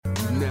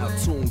Now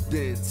tuned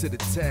in to the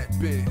tap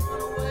in.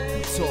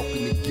 We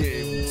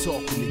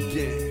talking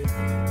again.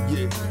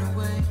 Yeah.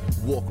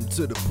 Welcome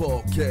to the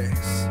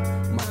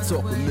podcast. Might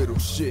talk a little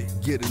shit,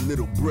 get a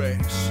little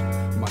brash.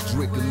 Might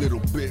drink a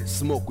little bit,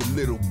 smoke a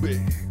little bit.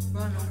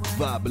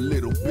 Vibe a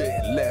little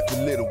bit, laugh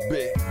a little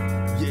bit.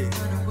 Yeah.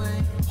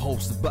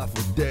 Hosted by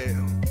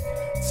Fidel.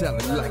 Tell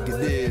it like it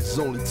is,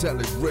 only tell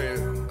it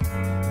real.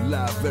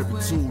 Live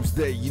every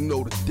Tuesday, you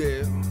know the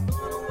deal.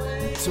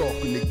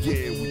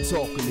 We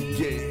talking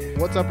again.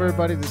 What's up,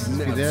 everybody? This is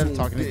Fidel,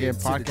 Talking Again to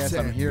the podcast.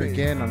 I'm here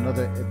again,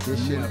 another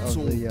edition of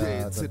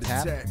the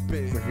Tap.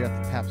 We're here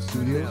at the Tap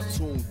Studios,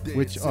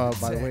 which,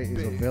 by the way,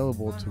 is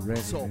available to rent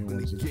if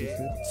anyone's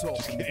interested.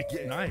 Just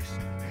kidding. Nice.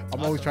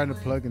 I'm always trying to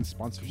plug in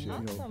sponsorship,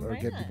 or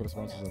get people to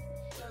sponsor them.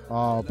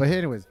 But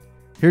anyways,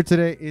 here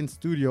today in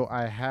studio,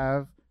 I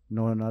have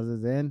no one other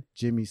than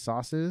Jimmy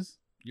Sauces.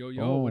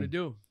 Yo, what it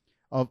do?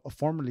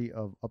 Formerly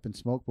of Up in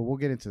Smoke, but we'll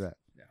get into that.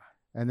 Yeah.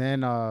 And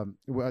then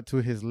to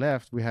his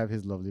left, we have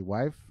his lovely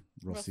wife,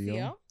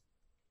 Rocio.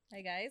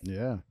 Hi guys.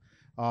 Yeah.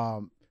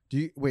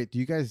 Do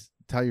you guys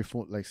tell your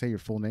full, say your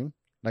full name?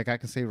 Like I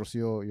can say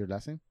Rocio, your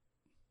last name?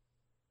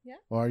 Yeah.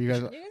 Or are you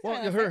guys?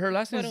 Well, her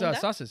last name is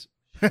Sauces.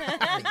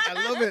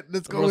 I love it.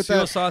 Let's go with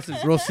Rocio that. Sauces.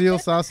 Rocio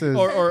Sauces.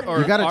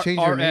 Or you gotta change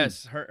your name.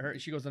 RS.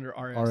 She goes under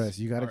RS. RS.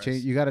 You gotta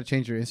change. You gotta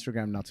change your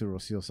Instagram now to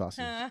Rocio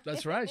Sauces.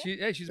 That's right.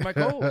 She's my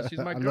co-host. She's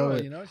my girl.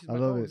 It. You know. She's I my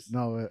love co-host. it.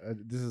 No,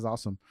 this is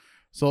awesome.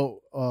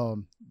 So,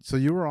 so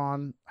you were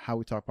on How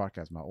We Talk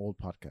podcast, my old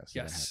podcast.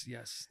 Yes.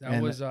 That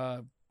And was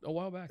a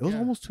while back. It was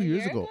almost 2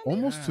 years ago.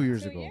 Almost Yeah. 2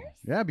 years 2 ago. years?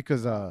 Yeah,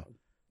 because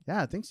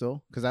yeah, I think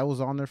so. Because I was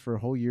on there for a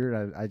whole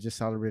year. I just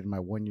celebrated my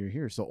 1 year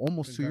here, so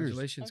almost 2 years.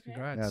 Congratulations. Okay.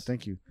 Congrats. Yeah,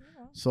 thank you.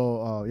 Yeah.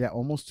 So yeah,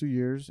 almost 2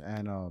 years,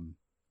 and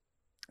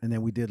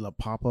then we did a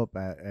pop up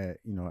at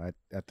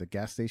the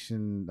gas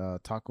station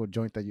taco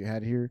joint that you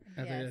had here.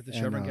 At the Yes.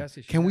 Chevron And, gas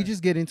station. Can we yeah.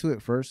 just get into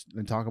it first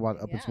and talk about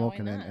Up in Yeah, Smoke, why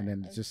and not?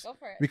 then Let's just go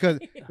for it.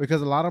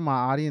 because a lot of my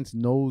audience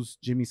knows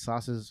Jimmy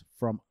Sauces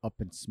from Up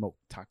in Smoke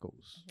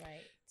Tacos.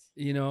 Right.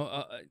 You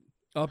know,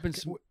 up in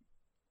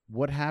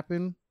What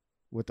happened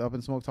with Up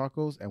in Smoke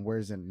Tacos, and where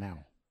is it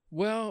now?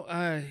 Well,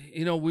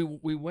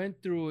 we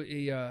went through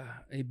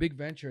a big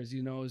venture, as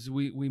you know, as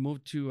we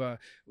moved to,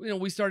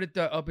 we started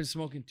Up in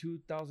Smoke in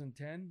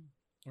 2010,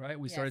 right?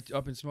 We started Yes.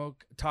 Up in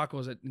Smoke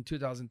Tacos in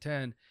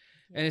 2010,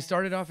 and it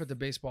started off at the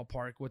baseball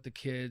park with the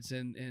kids,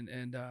 and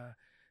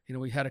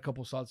we had a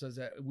couple salsas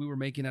that we were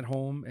making at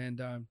home, and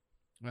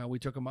we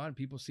took them out, and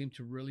people seemed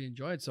to really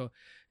enjoy it. So,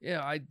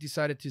 yeah, I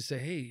decided to say,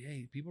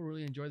 hey, people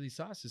really enjoy these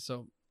sauces,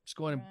 so let's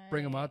go ahead and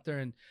bring them Right. out there,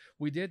 and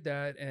we did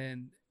that,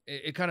 and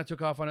it kind of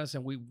took off on us,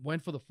 and we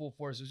went for the full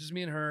force. It was just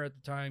me and her at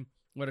the time.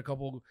 We had a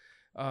couple,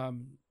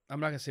 I'm not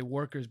gonna say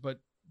workers, but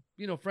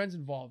friends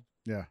involved.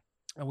 Yeah.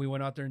 And we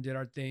went out there and did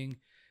our thing,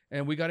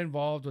 and we got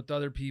involved with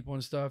other people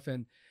and stuff.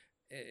 And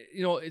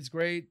it's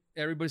great.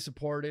 Everybody's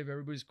supportive.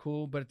 Everybody's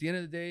cool. But at the end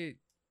of the day,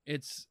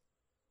 it's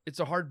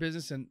a hard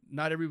business, and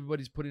not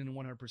everybody's putting in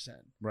 100%.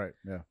 Right.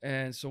 Yeah.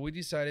 And so we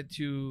decided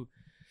to,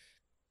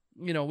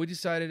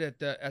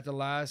 at the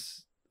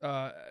last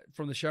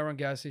from the Chevron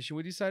gas station,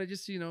 we decided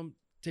just to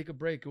take a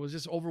break. It was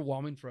just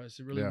overwhelming for us.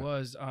 It really Yeah.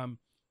 was.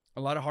 A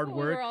lot of hard We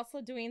work. were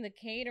also doing the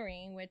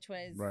catering, which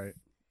was Right.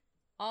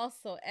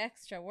 also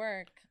extra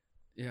work.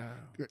 Yeah.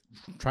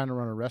 Trying to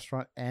run a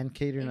restaurant and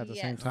catering at the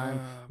same Yes. time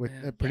Oh, with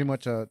man. pretty Yes.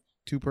 much a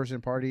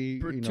 2-person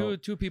party. For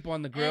two people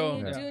on the grill. And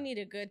you Yeah. do need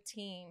a good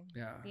team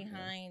Yeah.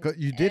 behind. 'Cause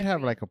you did have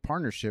every- like a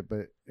partnership,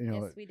 but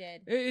Yes, we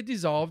did. It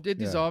dissolved. It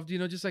Yeah. dissolved.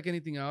 Just like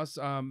anything else.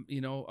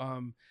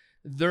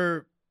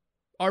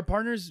 Our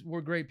partners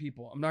were great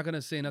people. I'm not gonna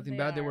say nothing They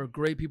bad. They are. were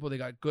great people. They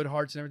got good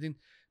hearts and everything.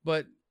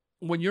 But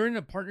when you're in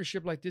a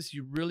partnership like this,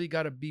 you really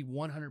got to be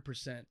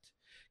 100%.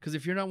 Because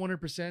if you're not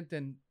 100%,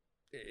 then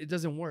it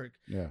doesn't work.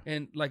 yeah,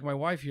 And like my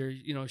wife here,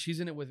 she's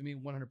in it with me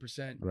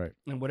 100%. right.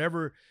 And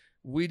whatever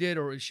we did,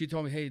 or she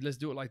told me, hey, let's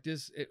do it like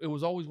this. It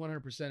was always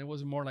 100%. It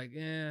wasn't more like,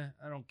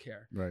 I don't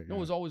care. Right. No, it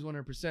was always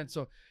 100%.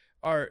 So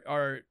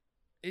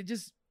it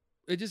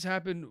just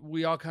happened.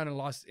 We all kind of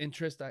lost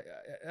interest. I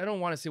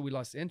don't want to say we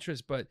lost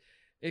interest, but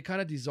it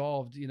kind of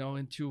dissolved,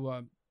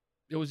 into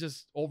it was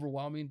just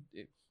overwhelming.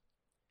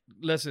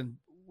 Listen,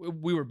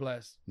 we were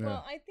blessed. Yeah.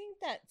 Well, I think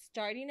that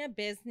starting a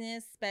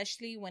business,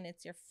 especially when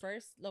it's your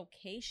first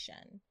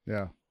location,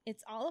 Yeah.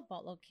 it's all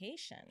about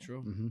location.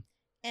 True. Mm-hmm.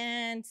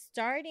 And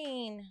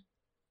starting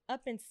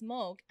Up in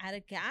Smoke at a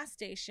gas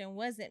station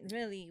wasn't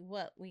really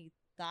what we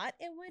thought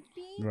it would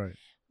be. Right.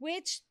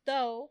 Which,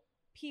 though,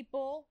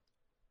 people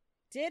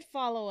did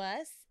follow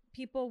us.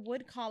 People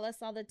would call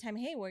us all the time,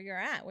 hey, where you're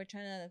at. We're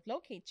trying to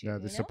locate you. Yeah. you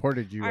They know?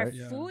 supported you, Our right?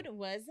 Yeah. food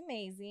was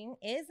amazing,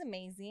 is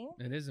amazing.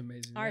 It is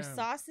amazing. Our yeah.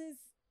 sauces,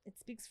 it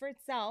speaks for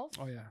itself,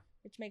 Oh, yeah.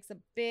 which makes a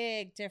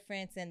big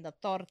difference in the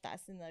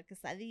tortas, in the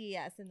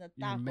quesadillas, in the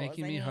tacos. You're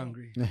making me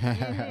hungry.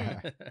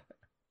 Mhm.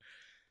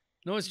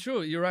 No, it's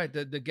true. You're right.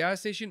 The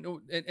gas station,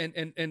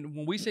 and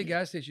when we say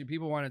gas station,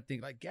 people want to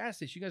think like gas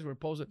station. You guys were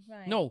opposed.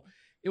 Right. No,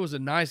 it was a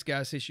nice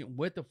gas station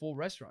with a full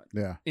restaurant.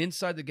 Yeah.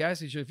 Inside the gas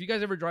station. If you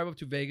guys ever drive up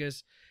to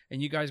Vegas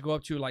and you guys go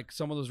up to like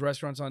some of those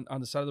restaurants on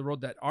the side of the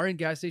road that are in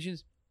gas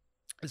stations,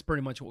 it's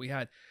pretty much what we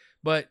had.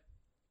 But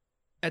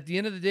at the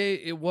end of the day,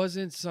 it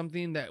wasn't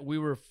something that we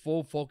were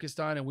full focused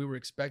on and we were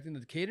expecting.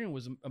 The catering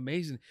was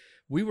amazing.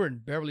 We were in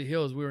Beverly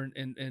Hills. We were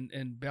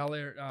in Bel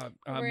Air,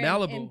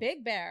 Malibu. In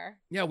Big Bear.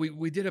 Yeah,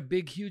 we did a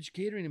big, huge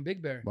catering in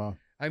Big Bear. Wow.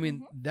 I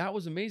mean, that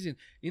was amazing.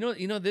 You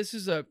know, this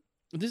is a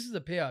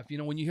payoff. You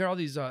know, when you hear all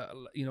these,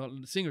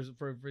 singers,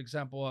 for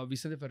example,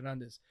 Vicente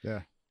Fernandez.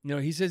 Yeah. You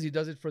know, he says he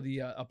does it for the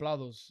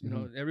aplausos. You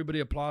know,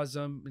 everybody applauds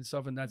him and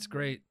stuff, and that's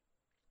great.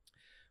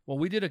 Well,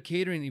 we did a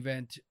catering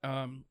event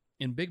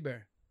in Big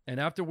Bear, and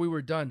after we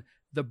were done,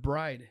 the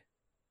bride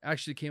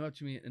actually came up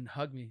to me and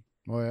hugged me.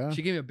 Oh yeah.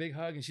 She gave me a big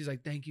hug, and she's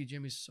like, "Thank you,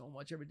 Jimmy, so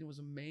much. Everything was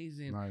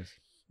amazing." Nice.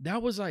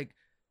 That was like,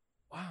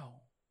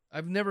 wow.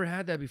 I've never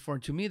had that before.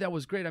 And to me, that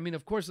was great. I mean,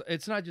 of course,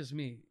 it's not just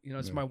me. You know,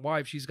 it's my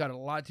wife. She's got a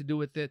lot to do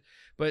with it.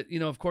 But, you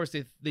know, of course,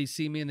 they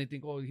see me and they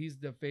think, oh, he's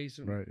the face.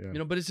 Right, yeah. You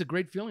know, but it's a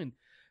great feeling.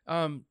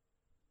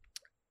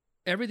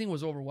 Everything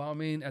was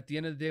overwhelming. At the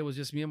end of the day, it was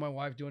just me and my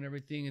wife doing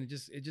everything. And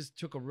it just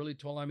took a really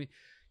toll on me.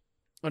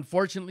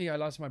 Unfortunately, I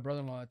lost my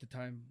brother-in-law at the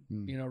time.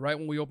 You know, right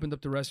when we opened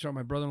up the restaurant,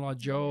 my brother-in-law,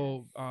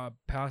 Joe,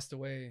 passed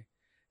away.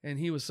 And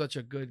he was such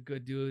a good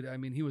dude. I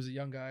mean, he was a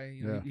young guy.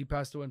 You know, he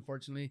passed away,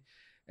 unfortunately.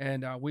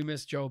 And we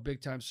missed Joe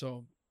big time.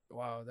 So,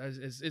 wow,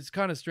 it's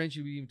kind of strange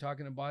to be even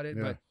talking about it.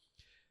 Yeah. But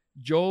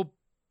Joe,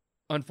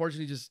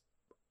 unfortunately, just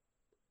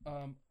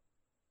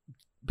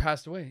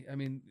passed away. I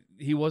mean,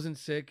 he wasn't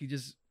sick.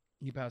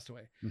 He passed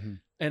away.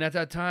 And at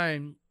that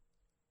time,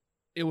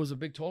 it was a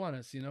big toll on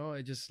us. You know,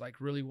 it just like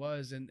really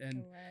was. And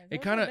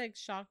it kind of,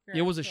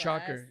 it was a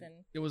shocker.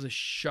 It was a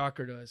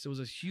shocker to us. It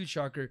was a huge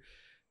shocker.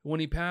 When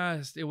he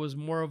passed, it was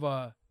more of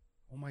a,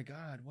 oh my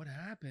God, what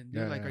happened?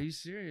 Dude, are you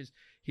serious?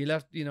 He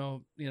left, you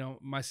know,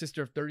 my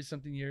sister of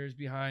 30-something years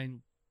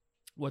behind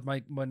with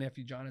my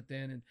nephew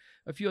Jonathan and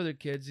a few other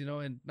kids, you know,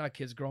 and not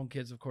kids, grown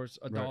kids, of course,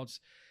 adults.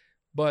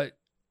 Right. But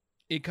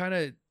it kind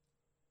of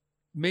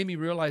made me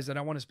realize that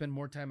I want to spend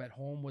more time at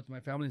home with my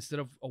family instead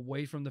of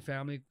away from the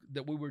family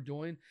that we were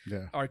doing.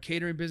 Yeah. Our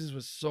catering business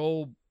was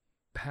so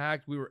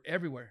packed. We were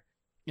everywhere.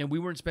 And we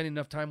weren't spending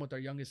enough time with our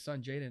youngest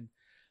son, Jaden.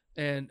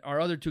 And our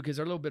other two kids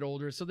are a little bit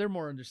older, so they're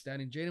more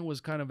understanding. Jaden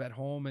was kind of at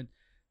home, and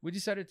we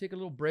decided to take a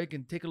little break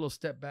and take a little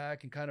step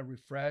back and kind of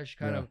refresh,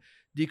 kind of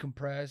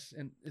decompress,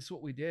 and it's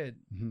what we did.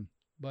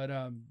 But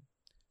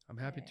I'm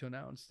happy to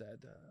announce that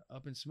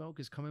Up in Smoke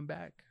is coming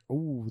back.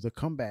 Oh, the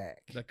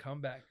comeback! The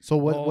comeback. So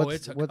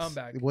what's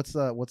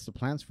the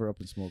plans for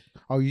Up in Smoke?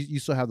 Oh, you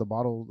still have the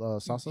bottled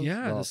salsas?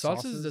 Yeah, the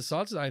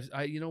salsas.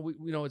 I you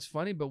know it's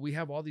funny, but we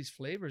have all these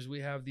flavors. We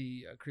have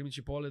the creamy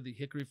chipotle, the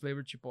hickory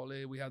flavored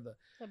chipotle. We have the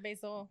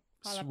basil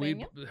jalapeno.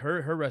 Sweet,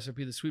 her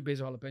recipe, the sweet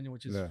basil jalapeno,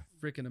 which is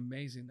freaking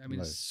amazing. I mean,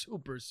 it's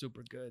super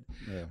good.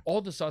 Yeah. All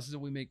the sauces that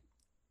we make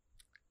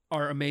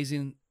are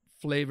amazing,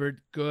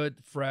 flavored, good,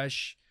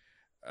 fresh.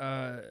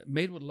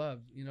 Made with love,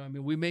 you know. I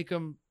mean, we make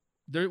them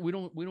there. We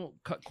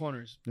don't cut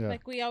corners.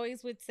 Like we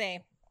always would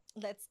say,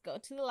 let's go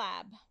to the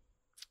lab.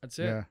 That's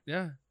it.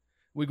 Yeah.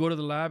 We go to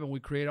the lab and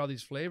we create all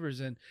these flavors,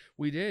 and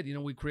we did. You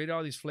know, we created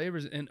all these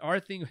flavors, and our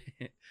thing.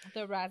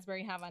 The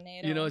raspberry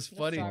habanero. You know, it's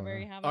funny.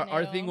 Strawberry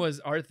habanero.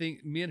 Our thing.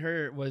 Me and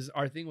her was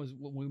our thing was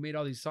when we made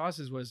all these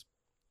sauces was,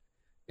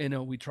 you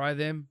know, we try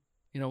them.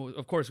 You know,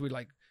 of course we'd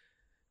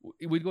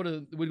go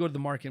to the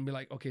market and be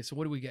like, okay, so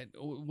what do we get?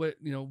 What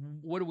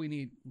do we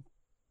need?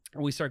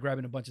 And we start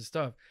grabbing a bunch of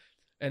stuff.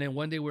 And then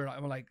one day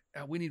I'm like,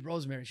 we need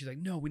rosemary. She's like,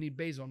 no, we need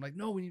basil. I'm like,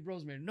 no, we need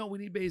rosemary. No, we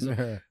need basil.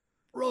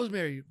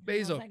 Rosemary,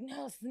 basil. I was like,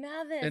 no,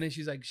 smell this. And then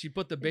she's like, she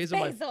put the basil.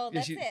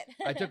 That's it.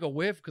 I took a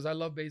whiff because I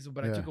love basil,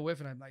 but I took a whiff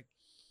and I'm like,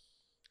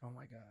 oh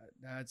my God,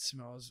 that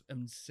smells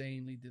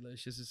insanely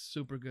delicious. It's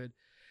super good.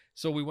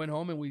 So we went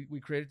home and we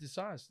created the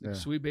sauce,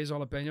 sweet basil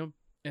jalapeno.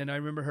 And I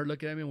remember her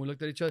looking at me and we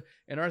looked at each other.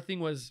 And our thing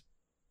was,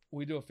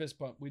 we do a fist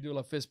pump. We do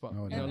a fist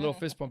pump, a little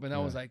fist pump. And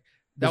that was like,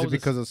 Is it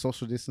because of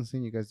social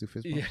distancing? You guys do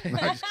fist pump?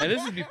 Yeah. And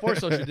this is before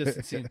social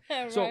distancing.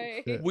 So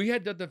we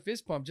had done the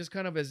fist pump just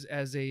kind of as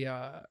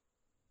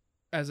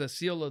a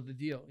seal of the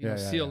deal.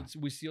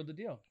 We sealed the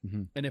deal.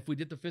 And if we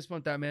did the fist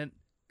pump, that meant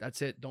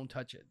that's it. Don't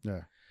touch it.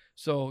 Yeah.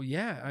 So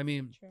I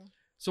mean,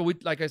 so we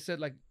like I said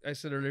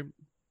earlier,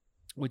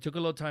 we took a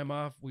little time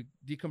off. We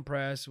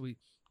decompressed. We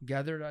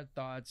gathered our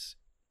thoughts.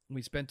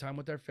 We spent time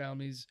with our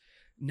families.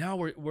 Now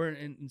we're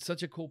in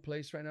such a cool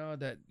place right now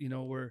that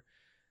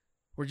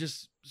we're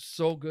just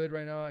so good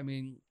right now. I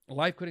mean,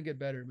 life couldn't get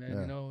better,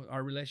 man. You know,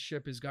 our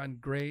relationship has gotten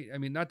great. I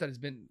mean, not that it's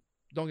been,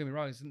 don't get me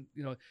wrong.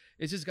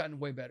 It's just gotten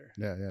way better.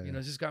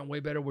 It's just gotten way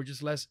better. We're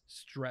just less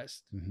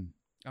stressed.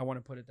 I want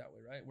to put it that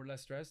way, right? We're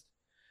less stressed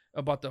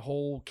about the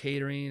whole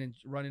catering and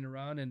running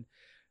around. And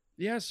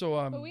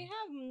so. But we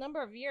have a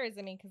number of years.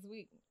 I mean, because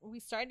we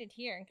started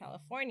here in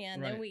California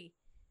and then we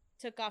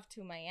took off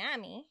to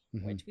Miami,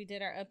 which we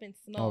did our Up in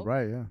Smoke. Oh,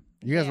 right. Yeah.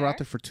 You guys were out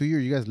there for 2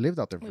 years. You guys lived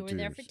out there for 2 years. We were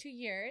there for 2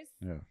 years.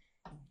 Yeah.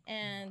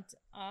 And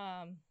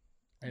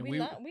we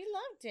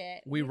loved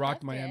it. We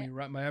rocked Miami.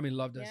 Miami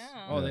loved us.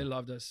 Yeah. Oh, they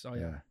loved us. Oh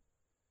yeah.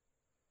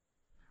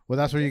 Well,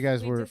 that's where you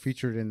guys we were just-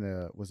 featured in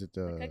the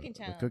Cooking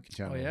Channel. Cooking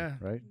Channel. Oh, yeah.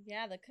 Right.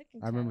 Yeah, the cooking.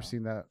 I remember channel.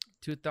 seeing that.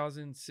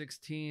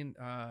 2016,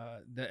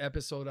 the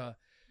episode.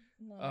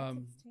 No,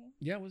 um, 16.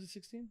 Yeah, was it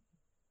 16?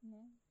 No,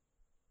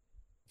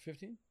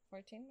 15?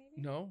 14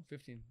 maybe. No,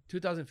 15.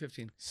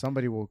 2015.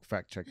 Somebody will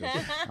fact check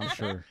us. I'm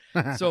sure.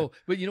 So,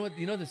 but you know what?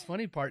 You know this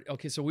funny part.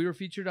 Okay, so we were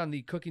featured on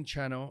the Cooking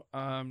Channel,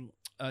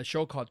 a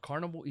show called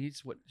Carnival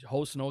Eats, with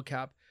host No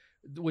Cap,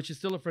 which is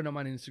still a friend of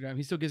mine on Instagram.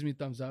 He still gives me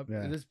thumbs up.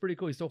 Yeah. And it's pretty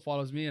cool. He still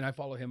follows me, and I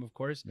follow him, of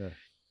course. Yeah.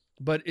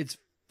 But it's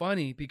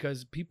funny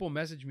because people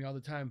message me all the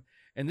time,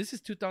 and this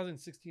is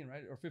 2016,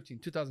 right, or 15,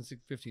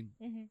 2015.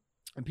 Mm-hmm.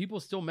 And people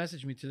still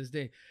message me to this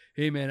day.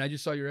 Hey man, I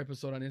just saw your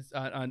episode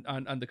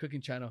on the Cooking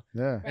Channel.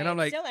 Yeah. And I'm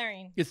like, still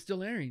airing. it's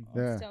still airing.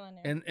 Yeah. Still on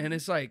there. And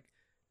it's like,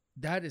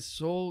 that is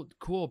so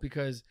cool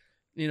because,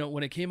 you know,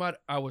 when it came out,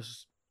 and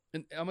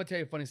I'm gonna tell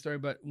you a funny story,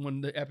 but when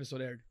the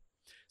episode aired,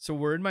 so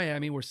we're in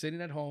Miami, we're sitting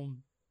at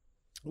home,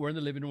 we're in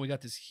the living room, we got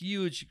this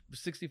huge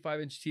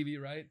 65-inch TV,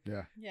 right?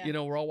 Yeah. yeah. You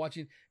know, we're all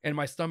watching, and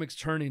my stomach's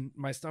turning,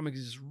 my stomach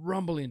is just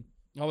rumbling.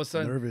 All of a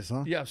sudden, Nervous,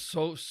 huh? yeah,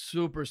 so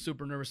super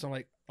nervous. I'm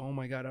like, oh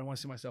my god, I don't want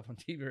to see myself on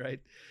TV, right?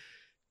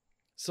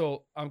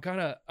 So I'm kind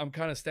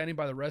of standing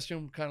by the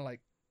restroom, kind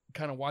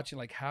of watching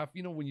like half,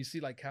 you know, when you see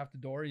like half the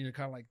door, and you're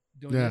kind of like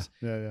doing Yeah. this,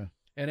 Yeah.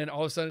 and then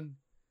all of a sudden,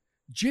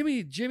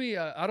 Jimmy,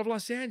 out of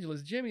Los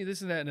Angeles, Jimmy,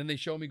 this and that, and then they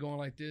show me going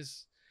like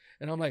this,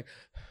 and I'm like,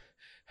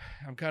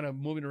 I'm kind of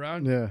moving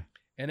around, Yeah.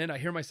 and then I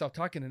hear myself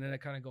talking, and then I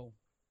kind of go,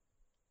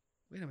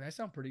 wait a minute, I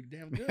sound pretty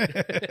damn good,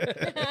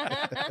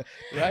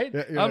 right?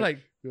 Yeah, you're I'm like,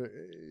 yeah.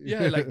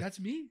 yeah, like that's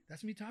me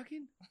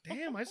talking.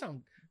 Damn,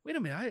 wait a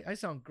minute, I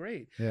sound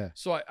great. Yeah.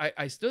 So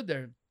I stood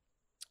there,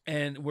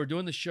 and we're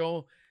doing the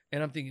show,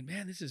 and I'm thinking,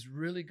 man, this is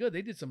really good.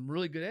 They did some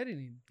really good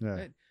editing.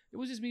 Yeah. It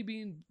was just me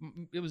being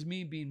me. It was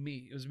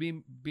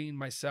me being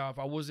myself.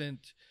 I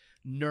wasn't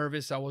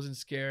nervous. I wasn't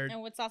scared.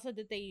 And what salsa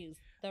did they use?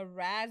 The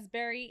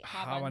raspberry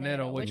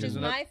Habanero, which is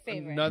my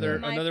favorite. Another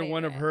My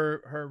one of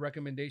favorite. her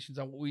recommendations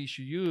on what we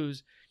should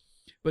use.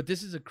 But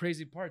this is a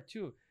crazy part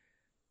too.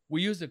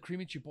 We used the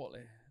creamy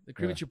chipotle. The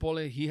creamy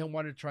chipotle, he had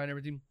wanted to try and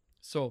everything.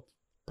 So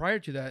prior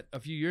to that, a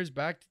few years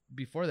back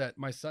before that,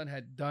 my son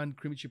had done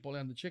creamy chipotle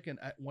on the chicken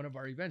at one of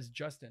our events,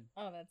 Justin.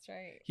 Oh, that's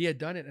right. He had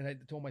done it, and I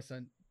told my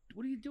son,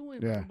 what are you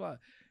doing? Yeah. Blah, blah, blah.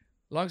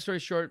 Long story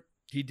short,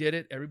 he did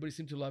it. Everybody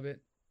seemed to love it.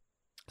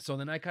 So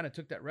then I kind of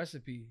took that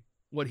recipe,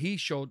 what he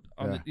showed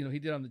on the, you know, he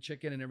did on the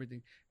chicken and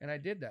everything, and I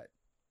did that.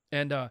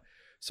 And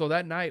so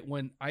that night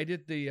when I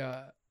did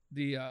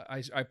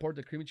I poured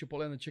the creamy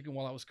chipotle on the chicken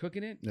while I was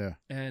cooking it. Yeah.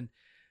 And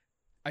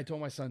I told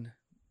my son,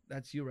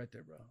 that's you right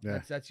there, bro. Yeah.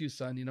 That's you,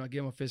 son. You know, I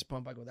gave him a fist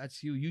pump. I go,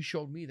 that's you. You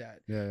showed me that.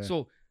 Yeah.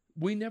 So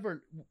we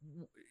never,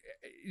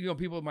 you know,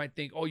 people might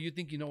think, oh, you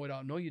think you know it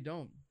all. No, you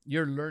don't.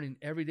 You're learning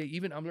every day.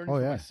 Even I'm learning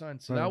from my son.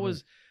 So that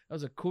was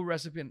a cool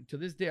recipe. And to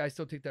this day, I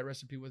still take that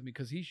recipe with me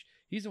because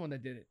he's the one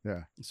that did it.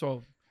 Yeah.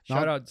 So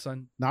shout out,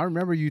 son. Now I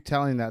remember you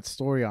telling that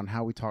story on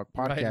How We Talk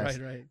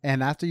podcast. Right.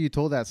 And after you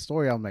told that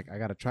story, I'm like, I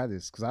gotta try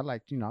this because I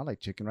like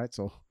chicken, right?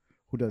 So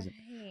who doesn't?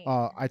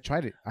 Right. I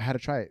tried it. I had to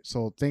try it.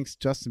 So thanks,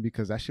 Justin,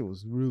 because that shit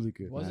was really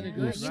good. Wasn't man. it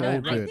good? was You so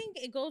know, good. I think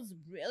it goes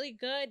really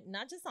good,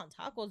 not just on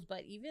tacos,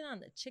 but even on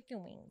the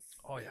chicken wings.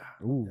 Oh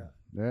yeah. Ooh,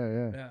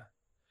 Yeah. yeah.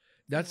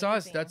 That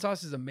sauce, amazing. that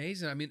sauce is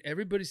amazing. I mean,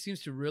 everybody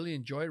seems to really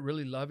enjoy it,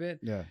 really love it.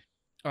 Yeah.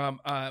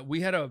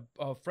 We had a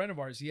friend of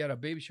ours. He had a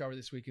baby shower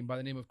this weekend by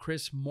the name of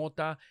Chris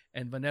Mota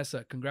and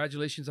Vanessa.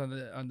 Congratulations on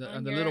the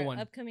your little one.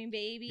 upcoming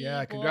baby. Yeah,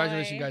 boy.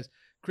 congratulations, guys.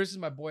 Chris is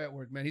my boy at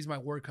work, man. He's my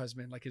work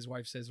husband, like his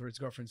wife says or his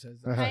girlfriend says.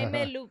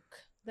 Jaime Luke,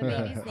 the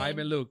baby's name.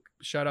 Jaime Luke.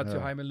 Shout out to Yeah.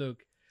 Jaime Luke.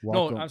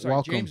 Welcome. No, I'm sorry,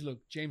 Welcome. James Luke.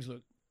 James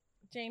Luke.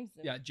 James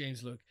Luke. Yeah,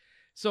 James Luke.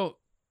 So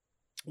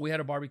we had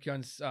a barbecue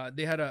on.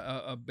 They had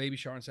a baby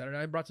shower on Saturday.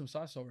 I brought some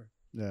sauce over,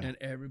 Yeah. and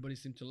everybody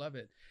seemed to love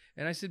it.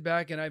 And I sit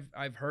back and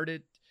I've heard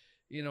it,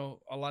 you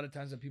know, a lot of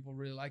times that people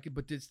really like it,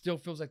 but it still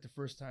feels like the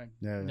first time.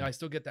 Yeah. You know, I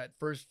still get that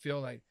first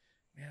feel like,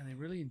 man, they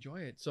really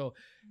enjoy it. So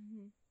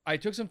Mhm. I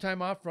took some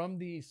time off from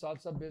the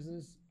salsa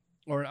business,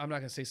 or I'm not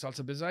gonna say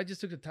salsa business. I just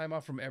took the time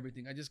off from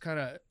everything. I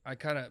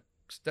kind of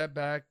stepped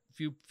back a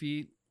few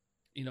feet,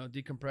 you know,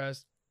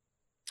 decompressed.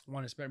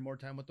 Want to spend more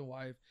time with the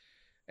wife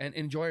and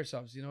enjoy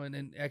ourselves, you know,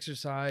 and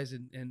exercise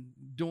and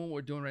doing what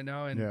we're doing right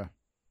now. And Yeah.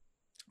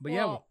 but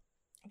Well,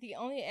 the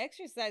only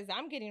exercise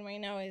I'm getting right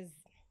now is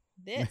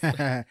this.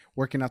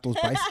 Working out those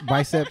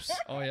biceps.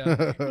 oh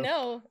yeah.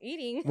 No,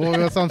 eating. Well,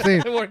 that's what I'm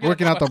saying. Working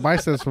Working out out the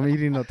biceps from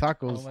eating the Oh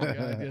tacos. my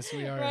god, yes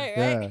we are. right,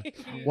 Yeah. right.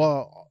 Yeah.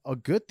 Well, a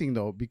good thing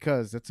though,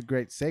 because that's a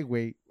great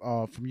segue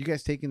from you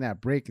guys taking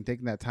that break and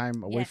taking that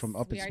time away Yes, from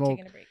Up we and are Smoke.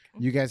 taking a break.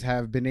 You guys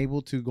have been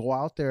able to go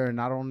out there and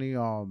not only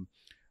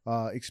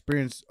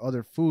experience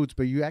other foods,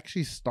 but you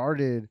actually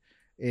started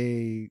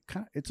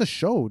it's a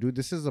show, dude.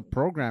 This is a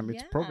program.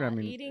 It's Yeah,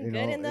 programming. Eating you Good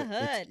know, in the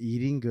it's Hood.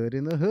 Eating Good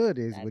in the Hood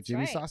is with That's Jimmy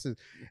right. Sauces.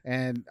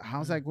 And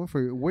how's that going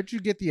for you? Where'd you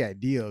get the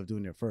idea of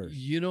doing it first?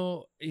 You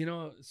know,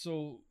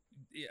 so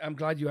I'm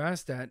glad you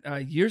asked that.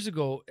 Years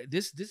ago,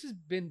 this has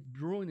been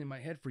brewing in my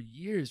head for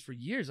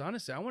years.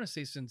 Honestly, I want to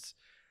say since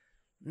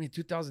I mean,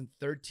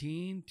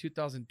 2013,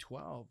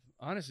 2012.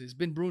 Honestly, it's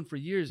been brewing for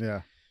years.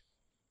 Yeah.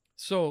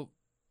 So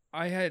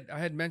I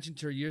had mentioned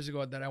to her years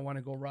ago that I want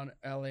to go around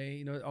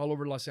LA, all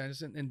over Los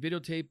Angeles and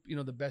videotape,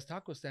 the best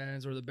taco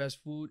stands or the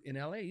best food in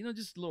LA,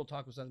 just little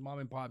taco stands, mom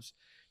and pops.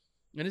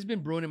 And it's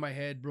been brewing in my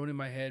head.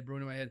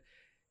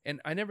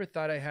 And I never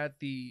thought I had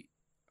the,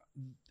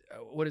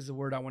 what is the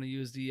word I want to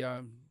use? The,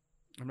 I'm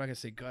not going to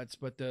say guts,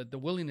 but the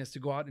willingness to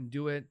go out and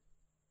do it.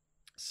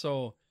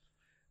 So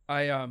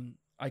I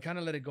kind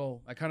of let it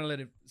go. I kind of let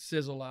it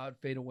sizzle out,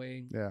 fade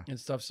away and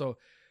stuff. So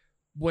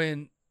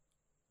when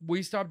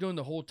we stopped doing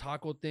the whole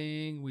taco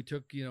thing, we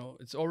took,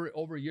 it's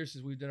over a year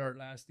since we did our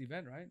last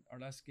event, right? Our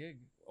last gig.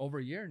 Over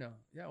a year now.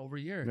 Yeah, over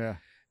a year. Yeah.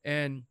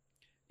 And,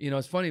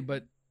 it's funny,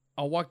 but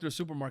I'll walk through a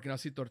supermarket and I'll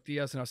see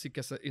tortillas and I'll see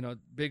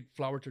big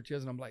flour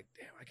tortillas. And I'm like,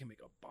 damn, I can make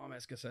a bomb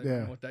ass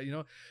quesadilla with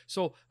that,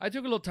 So I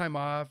took a little time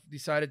off,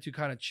 decided to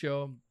kind of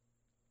chill.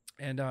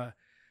 And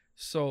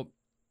so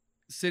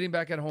sitting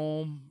back at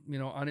home,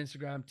 on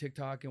Instagram,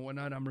 TikTok and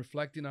whatnot, I'm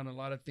reflecting on a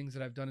lot of things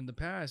that I've done in the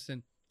past.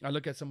 And I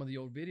look at some of the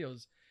old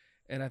videos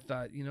and I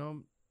thought,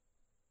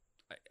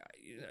 I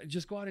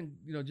just go out and,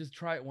 just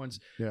try it once.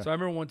 Yeah. So I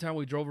remember one time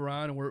we drove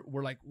around and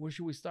we're like, where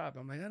should we stop?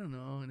 I'm like, I don't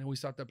know. And then we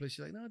stopped that place.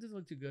 She's like, no, it doesn't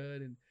look too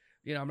good. And,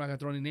 I'm not going to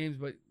throw any names,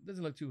 but it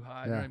doesn't look too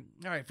hot. Yeah. And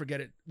all right,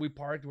 forget it. We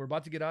parked. We're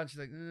about to get out. And she's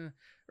like,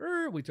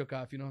 we took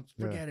off,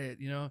 forget it,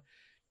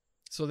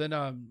 So then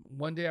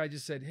one day I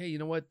just said, hey, you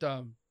know what?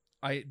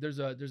 There's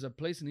a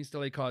place in East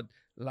LA called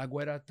La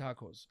Güera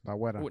Tacos. La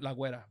Güera. La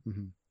Güera.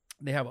 Mm-hmm.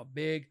 They have a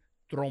big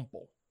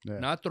trompo. Yeah.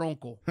 Not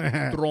tronco.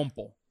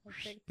 Trompo.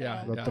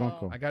 Yeah.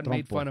 Tronco. I got Trompo.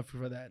 made fun of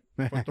for that.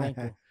 For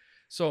tronco.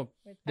 So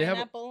with they have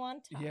pineapple on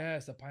top.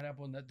 Yes, the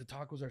pineapple and the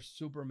tacos are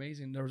super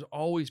amazing. There's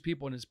always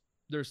people, and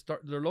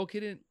they're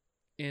located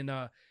in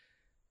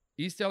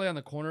East LA on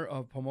the corner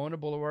of Pomona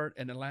Boulevard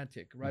and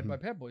Atlantic, right by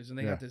Pep Boys, and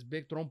they got this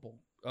big trompo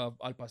of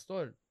Al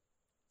Pastor.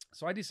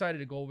 So I decided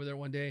to go over there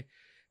one day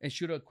and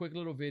shoot a quick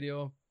little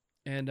video,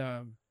 and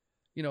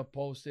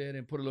post it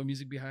and put a little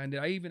music behind it.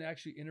 I even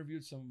actually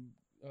interviewed some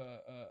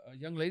a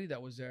young lady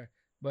that was there,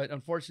 but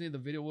unfortunately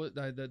the video was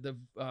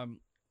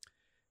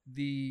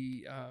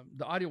the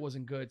audio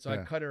wasn't good, so I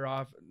cut her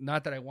off.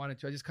 Not that I wanted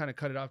to, I just kind of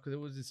cut it off because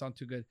it didn't sound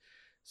too good.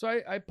 So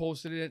I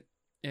posted it,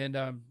 and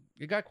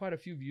it got quite a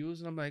few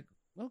views, and I'm like,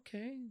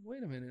 okay,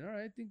 wait a minute, all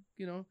right, I think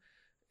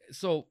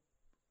So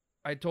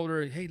I told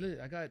her, hey, look,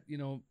 I got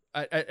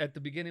at the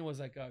beginning it was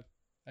like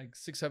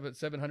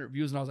 700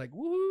 views, and I was like,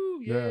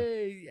 woohoo,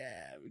 yay,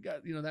 yeah, we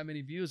got that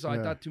many views. So I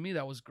thought, to me,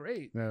 that was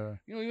great. Yeah.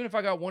 Even if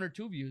I got 1 or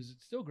 2 views,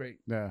 it's still great.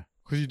 Yeah.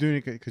 Because you're doing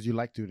it because you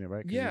like doing it,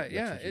 right? Yeah.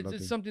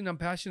 It's something I'm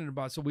passionate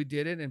about. So we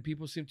did it, and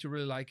people seem to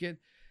really like it.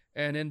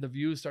 And then the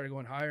views started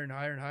going higher and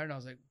higher and higher. And I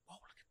was like, whoa,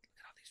 look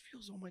at all these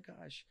views. Oh my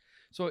gosh.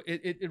 So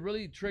it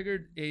really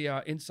triggered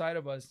a inside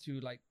of us to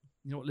like,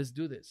 let's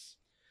do this.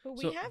 But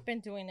we have been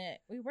doing it.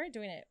 We were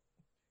doing it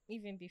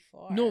even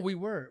before. No, we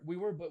were,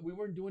 but we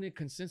weren't doing it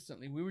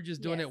consistently. We were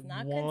just doing it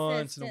not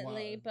once in a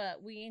while.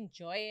 But we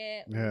enjoy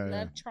it. Yeah, we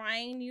love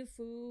trying new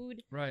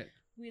food. Right.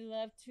 We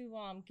love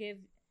to give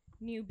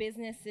new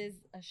businesses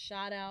a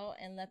shout out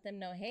and let them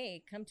know,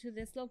 hey, come to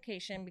this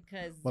location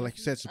because like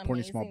you said,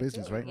 supporting small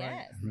business, food. right?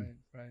 Yes.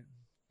 Right.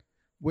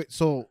 Wait,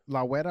 so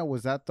La Güera,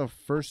 was that the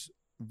first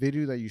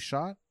video that you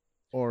shot,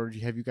 or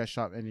have you guys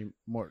shot any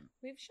more?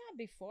 We've shot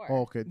before.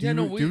 Oh, okay. Do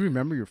you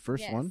remember your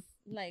first one?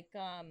 Like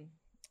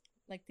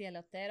the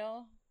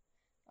Elotero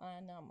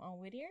on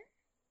Whittier.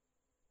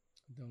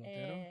 The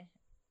Elotero?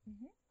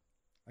 Mm-hmm.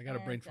 I got a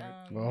brain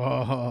fart.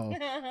 Oh.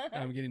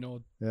 I'm getting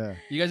old. Yeah.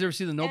 You guys ever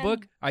see The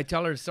Notebook? I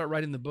tell her to start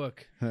writing the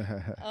book.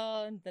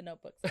 Oh, The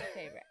Notebook's my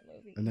favorite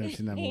movie. I've never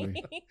seen that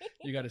movie.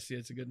 You got to see it.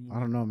 It's a good movie. I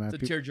don't know, man.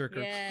 It's a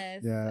tearjerker.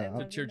 Yes. Yeah.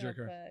 It's a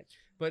tearjerker.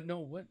 But no,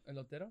 what?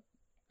 Elotero?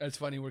 That's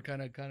funny. We're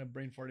kind of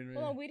brain farting right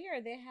well, now. on Whittier,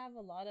 they have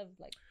a lot of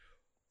like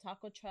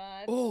taco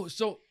trucks. Oh,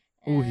 so...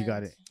 Oh, he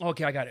got it.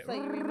 Okay, I got it. So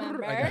you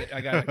remember? I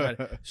got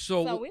it.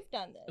 So we've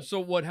done this. So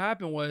what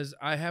happened was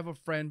I have a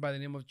friend by the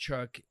name of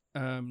Chuck.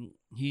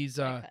 He's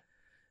Cut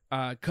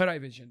Eye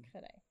Vision.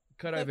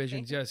 Cut Eye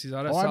Visions. Yes, he's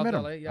out of South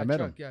LA. Yeah, I met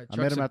Chuck. him. Yeah, I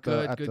met him at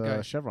good the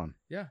guy. Chevron.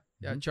 Yeah,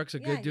 Mm-hmm. Chuck's a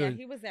good dude. Yeah,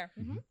 he was there.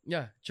 Mm-hmm.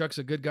 Yeah, Chuck's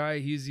a good guy.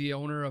 He's the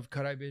owner of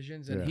Cut Eye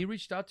Visions, and he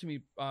reached out to me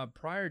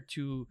prior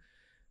to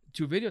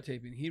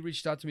videotaping. He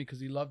reached out to me because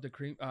he loved the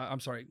cream.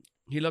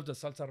 He loved the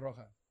salsa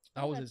roja.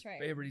 That was his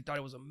favorite. He thought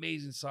it was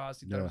amazing sauce.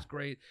 He thought it was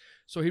great.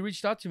 So he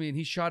reached out to me and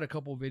he shot a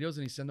couple of videos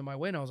and he sent them my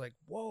way. And I was like,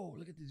 whoa,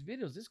 look at these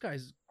videos. This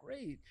guy's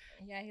great.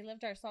 Yeah, he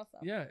loved our salsa.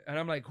 Yeah. And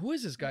I'm like, who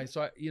is this guy?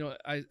 So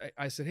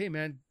I said, hey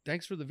man,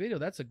 thanks for the video.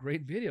 That's a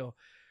great video.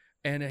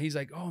 And he's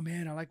like, oh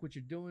man, I like what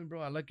you're doing,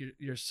 bro. I like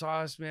your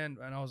sauce, man.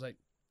 And I was like,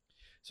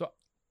 so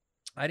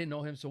I didn't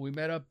know him. So we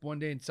met up one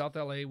day in South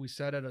LA. We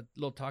sat at a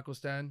little taco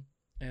stand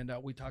and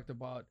we talked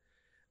about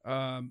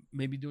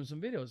maybe doing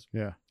some videos.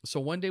 Yeah. So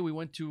one day we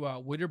went to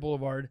Whittier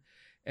Boulevard,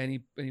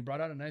 and he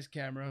brought out a nice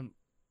camera,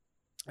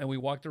 and we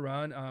walked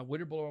around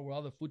Whittier Boulevard where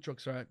all the food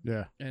trucks are at.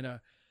 Yeah. And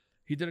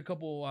he did a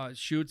couple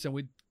shoots, and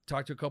we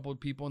talked to a couple of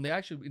people, and they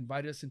actually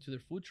invited us into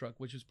their food truck,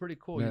 which was pretty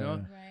cool, Yeah. you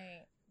know.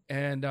 Right.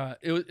 And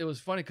it was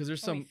funny because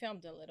there's We some.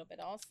 filmed a little bit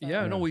also.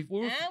 Yeah, no, we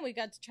were. And we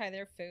got to try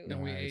their food.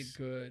 And we ate Nice.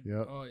 good.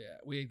 Yep. Oh yeah,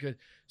 we ate good.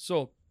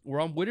 So we're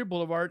on Whittier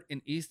Boulevard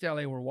in East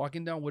LA. We're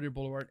walking down Whittier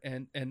Boulevard,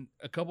 and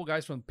a couple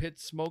guys from Pit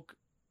Smoke.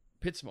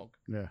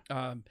 Yeah.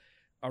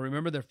 I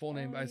remember their full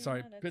name. Oh, I'm sorry,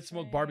 yeah, Pit that's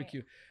Smoke right.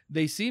 Barbecue.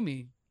 They see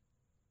me,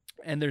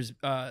 and there's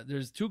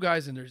two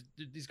guys, and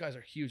these guys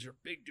are huge. They're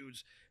big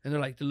dudes, and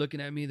they're looking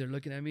at me. They're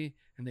looking at me,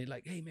 and they're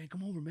like, "Hey man,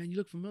 come over, man. You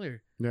look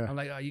familiar." Yeah. I'm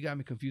like, "Oh, you got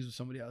me confused with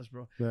somebody else,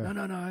 bro." Yeah.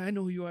 No, I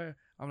know who you are.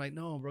 I'm like,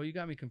 "No, bro, you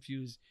got me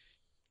confused."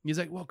 He's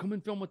like, "Well, come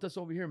and film with us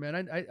over here,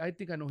 man. I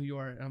think I know who you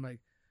are." And I'm like,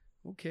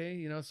 "Okay,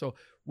 you know." So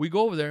we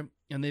go over there,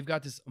 and they've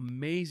got this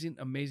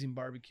amazing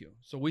barbecue.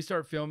 So we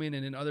start filming,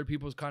 and then other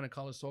people's kind of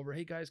call us over.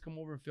 Hey guys, come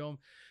over and film.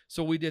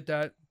 So we did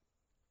that.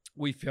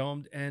 We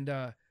filmed, and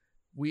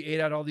we ate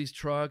at all these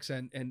trucks,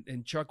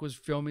 and Chuck was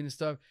filming and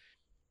stuff.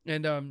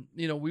 And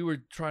you know, we were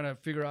trying to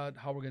figure out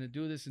how we're gonna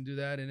do this and do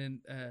that, and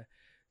then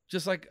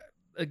just like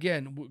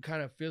again,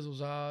 kind of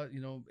fizzles out.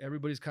 You know,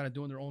 everybody's kind of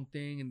doing their own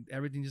thing, and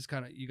everything just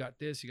kind of, you got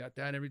this, you got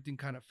that, and everything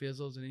kind of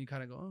fizzles, and then you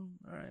kind of go, oh,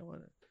 all right,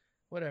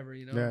 whatever,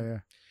 you know. Yeah.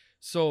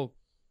 So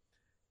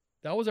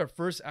that was our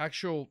first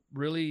actual,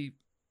 really,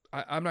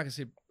 I'm not gonna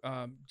say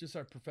just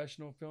our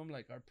professional film,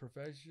 like our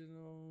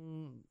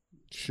professional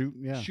Shoot.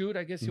 Yeah. shoot,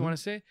 I guess you Mhm. want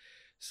to say.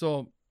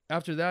 So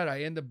after that,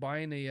 I ended up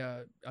buying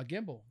a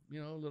gimbal,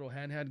 you know, a little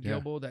handheld Yeah.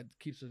 gimbal that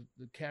keeps the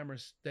camera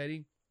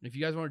steady. If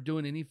you guys want to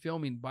doing any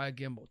filming, buy a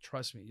gimbal.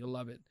 Trust me, you'll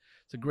love it.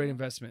 It's a great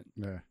investment.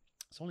 Yeah.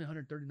 It's only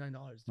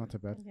 $139. Not too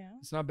bad. Yeah.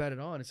 It's not bad at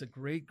all. And it's a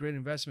great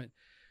investment.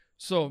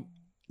 So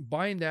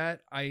buying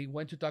that, I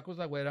went to Tacos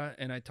La Güera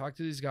and I talked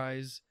to these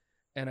guys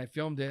and I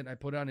filmed it. I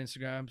put it on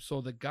Instagram. So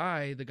the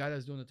guy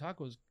that's doing the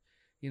tacos,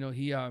 you know,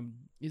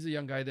 he's a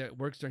young guy that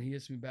works there, and he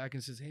hits me back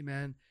and says, "Hey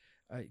man,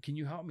 can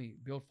you help me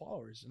build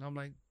followers?" And I'm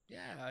like,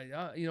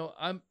 "Yeah, you know,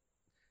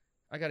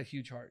 I got a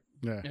huge heart,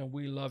 Yeah. and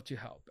we love to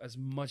help as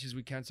much as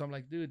we can." So I'm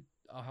like, "Dude,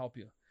 I'll help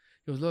you."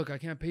 He goes, "Look, I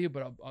can't pay you,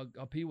 but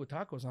I'll pay you with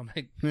tacos." I'm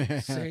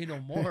like, "Say no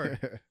more."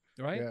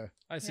 Right? Yeah.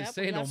 I said, Yep,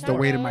 "Say no that's more." The how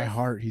weight it of my goes.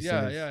 heart, he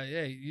Yeah, says.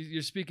 yeah.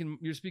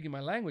 You're speaking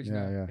my language Yeah,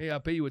 now. yeah. Hey, I'll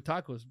pay you with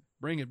tacos.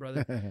 Bring it,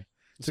 brother.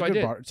 It's So a I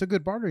good did. it's a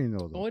good bartering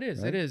though. Oh, it is.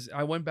 right? It is.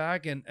 I went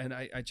back and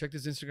I checked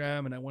his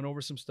Instagram and I went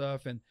over some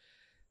stuff and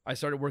I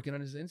started working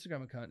on his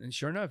Instagram account. And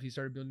sure enough, he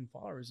started building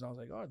followers. And I was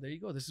like, oh, there you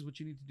go. This is what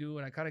you need to do.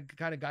 And I kind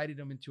of guided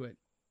him into it.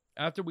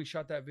 After we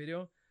shot that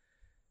video,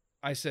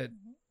 I said,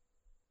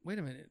 wait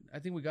a minute, I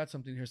think we got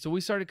something here. So we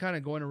started kind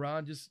of going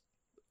around, just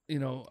you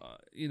know,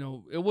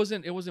 it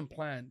wasn't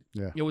planned.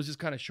 Yeah. It was just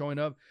kind of showing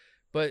up.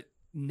 But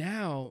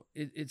now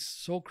it's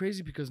so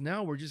crazy because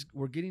now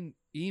we're getting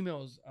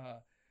emails,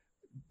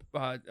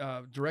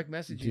 direct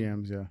messaging,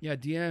 GMs, yeah.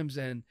 DMs,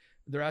 and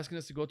they're asking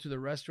us to go to the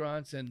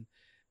restaurants and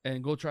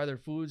go try their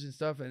foods and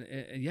stuff.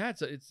 And yeah,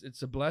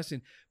 it's a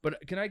blessing.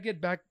 But can I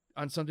get back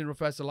on something real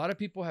fast? A lot of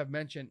people have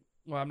mentioned,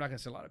 well, I'm not gonna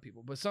say a lot of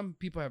people, but some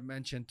people have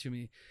mentioned to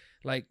me,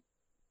 like,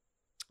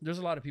 there's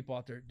a lot of people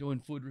out there doing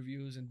food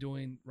reviews and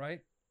doing,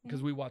 right?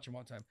 Because we watch them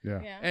all the time.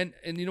 Yeah. Yeah.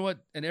 And you know what?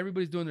 And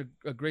everybody's doing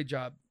a great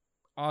job.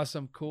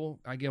 Awesome, cool.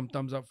 I give them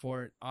thumbs up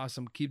for it.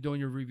 Awesome. Keep doing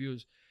your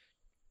reviews.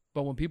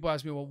 But when people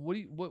ask me, well,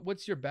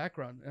 what's your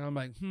background? And I'm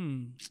like,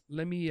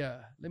 let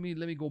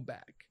me go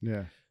back.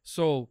 Yeah.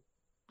 So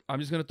I'm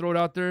just gonna throw it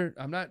out there.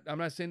 I'm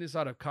not saying this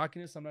out of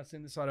cockiness. I'm not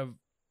saying this I'm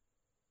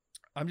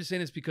just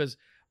saying this because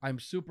I'm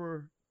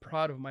super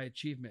proud of my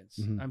achievements.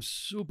 Mhm. I'm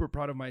super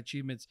proud of my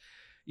achievements.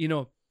 You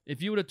know,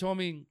 if you would have told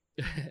me,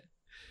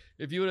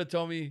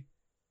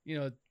 you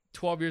know,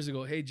 12 years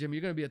ago, hey Jim,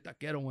 you're gonna be a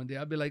taquero one day,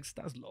 I'd be like,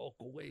 "Estás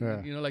loco, güey."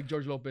 Yeah. You know, like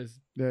George Lopez,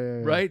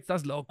 Yeah. right?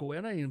 "Estás loco, güey.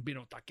 I'm not gonna be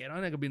no taquero.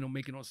 I'm not gonna be no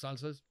making no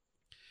salsas."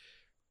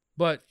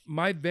 But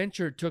my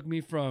venture took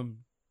me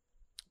from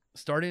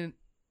starting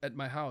at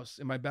my house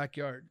in my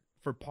backyard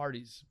for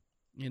parties.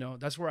 You know,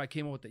 that's where I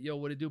came up with the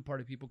what to do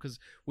party people, because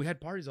we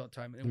had parties all the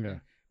time, and Yeah.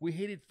 we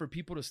hated for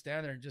people to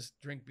stand there and just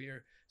drink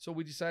beer. So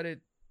we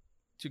decided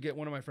to get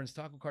one of my friends'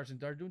 taco carts and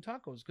start doing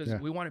tacos because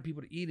Yeah. we wanted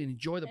people to eat and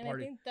enjoy the And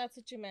party. I think that's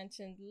what you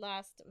mentioned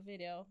last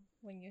video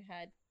when you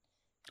had.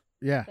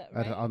 Yeah. that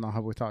I right? don't know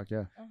how we talk.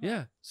 Yeah.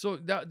 Yeah. So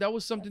that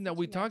was something That's that what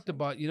we you talked mentioned.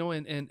 about, you know,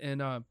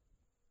 and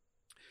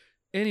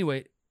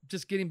anyway,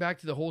 just getting back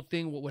to the whole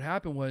thing, what would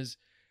happen was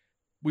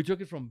we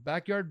took it from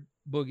Backyard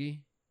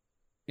Boogie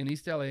in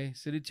East LA,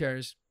 City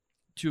Terrace,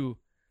 to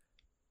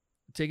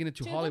taking it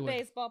to Hollywood. the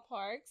baseball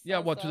parks. Yeah,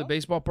 well, to the also.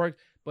 baseball park,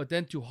 but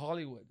then to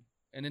Hollywood,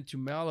 and then to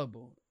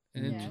Malibu,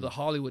 and then Yeah. to the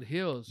Hollywood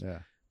Hills,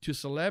 Yeah. to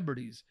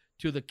celebrities,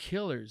 to the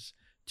Killers,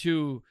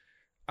 to,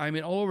 I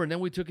mean, all over. And then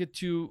we took it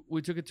to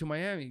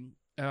Miami.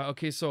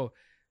 Okay, so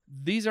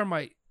these are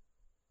my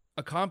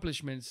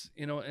accomplishments,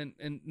 you know,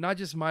 and not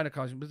just mine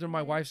accomplishments, but they're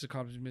my wife's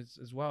accomplishments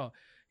as well.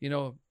 You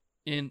know,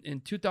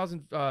 in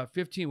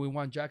 2015, we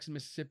won Jackson,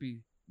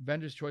 Mississippi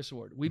Vendor's Choice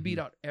Award. We beat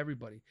out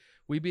everybody.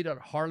 We beat out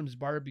Harlem's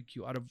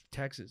Barbecue out of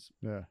Texas.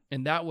 Yeah.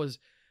 And that was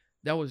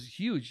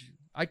huge.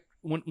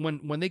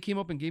 When they came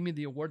up and gave me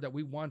the award that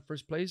we won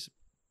first place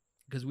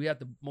because we had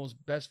the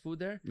best food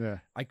there, Yeah.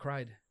 I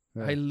cried.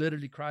 Yeah. I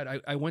literally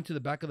cried. I went to the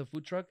back of the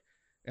food truck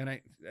And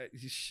I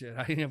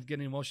am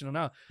getting emotional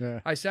now. Yeah.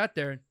 I sat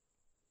there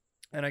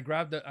and I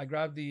grabbed the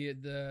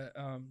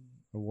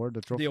Award,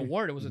 the trophy. The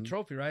award. It was a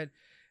trophy, right?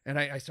 And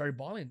I started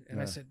bawling.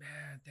 And I said,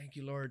 man, thank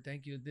you, Lord.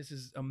 Thank you. This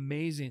is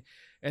amazing.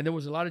 And there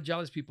was a lot of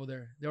jealous people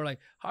there. They were like,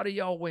 how do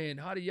y'all win?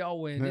 How do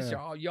y'all win? This is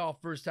y'all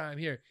first time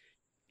here.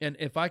 And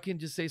if I can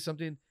just say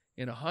something,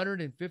 in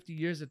 150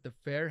 years that the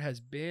fair has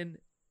been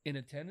in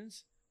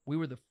attendance, we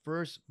were the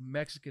first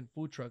Mexican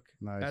food truck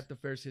at the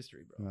fair's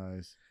history, bro.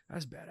 Nice.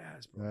 That's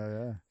badass,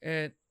 bro. Yeah.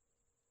 And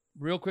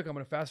real quick, I'm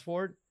going to fast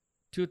forward.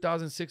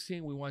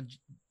 2016, we won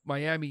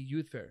Miami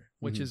Youth Fair,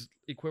 which is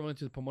equivalent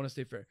to the Pomona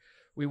State Fair.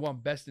 We won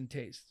Best in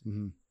Taste.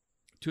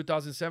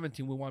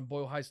 2017, we won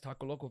Boyle Heights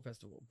Taco Loco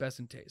Festival, Best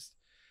in Taste.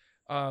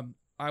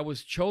 I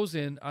was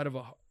chosen out of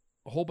a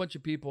whole bunch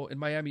of people in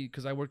Miami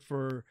because I worked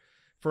for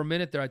a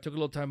minute there. I took a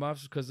little time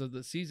off because of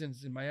the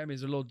seasons in Miami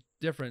is a little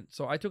different.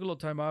 So I took a little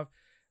time off.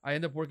 I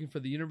ended up working for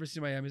the University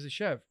of Miami as a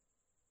chef.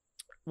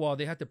 Well,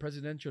 they had the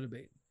presidential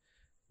debate.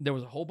 There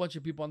was a whole bunch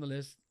of people on the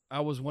list.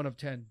 I was one of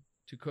 10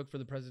 to cook for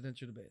the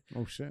presidential debate.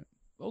 Oh shit.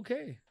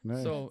 Okay.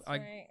 Nice. So That's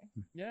right.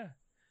 yeah.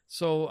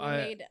 So We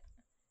made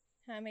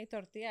handmade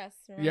tortillas.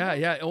 Remember?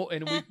 Yeah. Oh,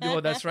 and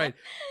that's right.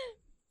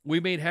 We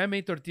made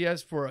handmade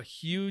tortillas for a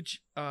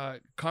huge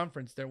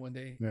conference there one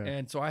day. Yeah.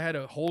 And so I had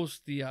to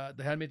host the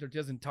handmade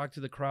tortillas and talk to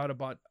the crowd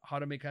about how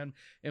to make and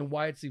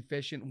why it's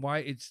efficient, why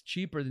it's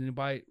cheaper than to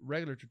buy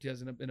regular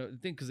tortillas in a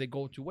thing, because they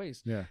go to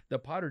waste. Yeah. The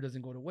powder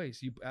doesn't go to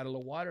waste. You add a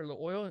little water, a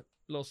little oil, a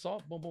little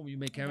salt, boom, boom, you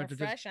make handmade They're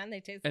tortillas. fresh and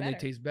they taste and better. they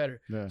taste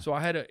better. Yeah. So I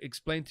had to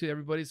explain to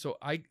everybody. So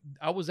I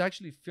was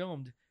actually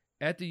filmed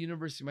at the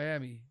University of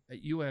Miami at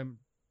UM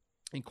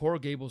in Coral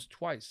Gables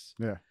twice.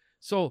 Yeah.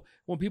 So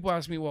when people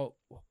ask me, well,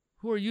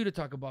 who are you to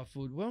talk about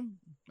food? Well,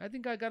 I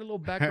think I got a little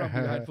background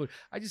behind food.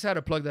 I just had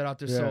to plug that out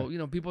there. Yeah.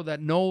 So, people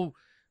that know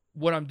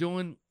what I'm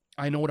doing,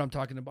 I know what I'm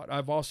talking about.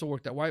 I've also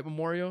worked at White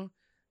Memorial.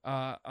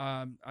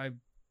 I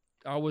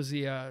was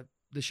the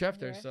chef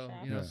there. So,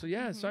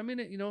 chef. So I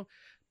mean,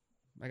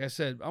 like I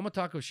said, I'm a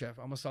taco chef.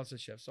 I'm a salsa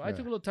chef. So I Yeah.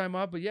 took a little time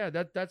off, but yeah,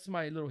 that's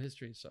my little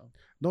history. So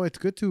No, it's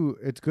good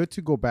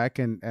to go back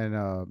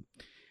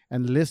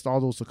and list all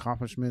those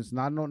accomplishments.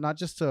 Not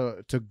just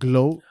to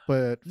gloat,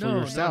 but for No,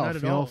 yourself. not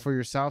at all. For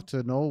yourself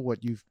to know what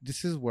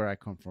this is where I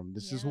come from.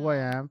 This is who I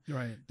am.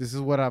 right. This is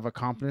what I've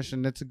accomplished,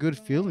 and it's a good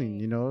feeling.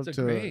 It's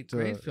a great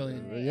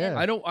feeling. Yeah.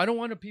 I don't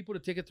want people to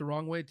take it the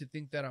wrong way, to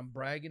think that I'm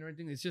bragging or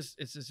anything. It's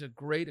just a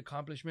great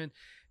accomplishment,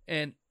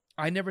 and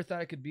I never thought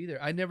I could be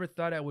there. I never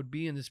thought I would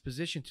be in this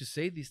position to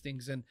say these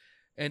things, and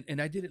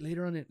I did it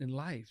later on in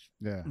life.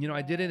 Yeah.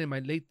 I did it in my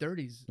late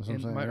 30s. That's what I'm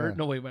In saying, my yeah.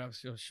 no wait, when I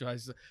was shy.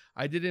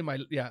 I did it in my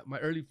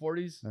early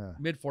 40s, Yeah.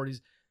 mid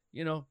 40s.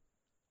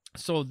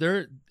 So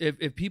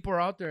if people are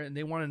out there and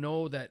they want to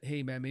know that,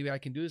 hey man, maybe I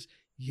can do this.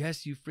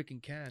 Yes, you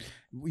freaking can.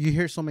 You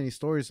hear so many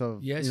stories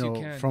of Yes, you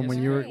can. from Yes,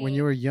 when you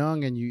you were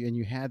young and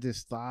you had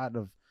this thought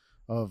of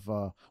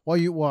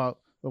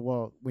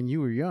when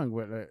you were young,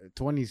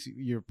 20s,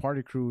 your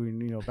party crew,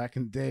 and back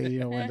in the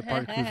day, when the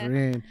party crews were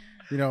in,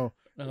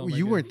 Oh my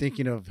you God. weren't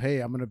thinking of,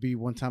 hey, I'm gonna be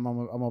one time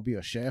I'm gonna be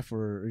a chef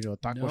or a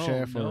taco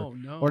chef no.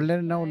 or let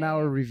it know now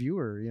a Right.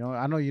 reviewer.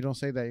 I know you don't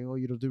say that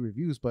you don't do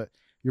reviews, but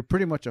you're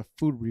pretty much a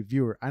food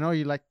reviewer. I know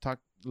you like to talk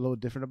a little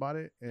different about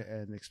it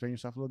and explain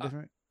yourself a little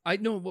different. I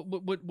know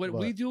what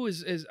we do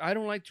is I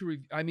don't like to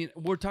I mean,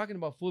 we're talking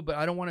about food, but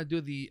I don't want to do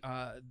the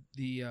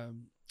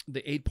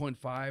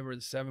 8.5 or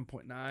the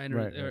 7.9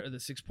 or the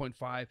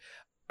 6.5.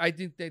 I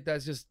think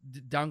that's just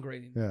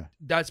downgrading. Yeah.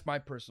 That's my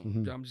personal.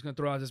 Mhm. I'm just gonna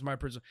throw out this my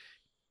personal.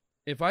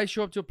 If I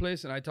show up to a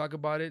place and I talk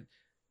about it,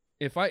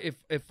 if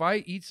I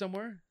eat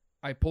somewhere,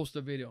 I post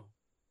a video,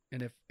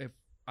 and if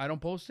I don't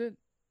post it,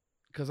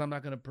 because we're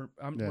not gonna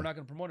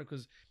promote it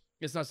because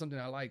it's not something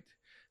I liked.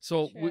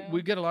 So we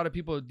True. get a lot of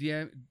people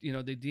DM,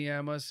 they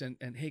DM us and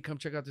hey, come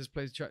check out this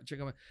place. Check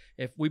out.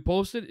 If we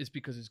post it, it's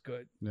because it's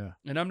good. Yeah.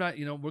 And I'm not,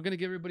 we're gonna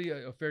give everybody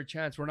a fair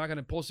chance. We're not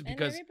gonna post it And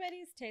because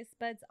everybody's taste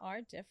buds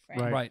are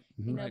different. right.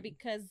 Mhm. Right.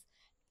 Because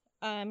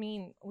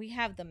we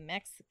have the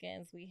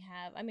Mexicans, we're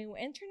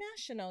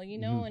international,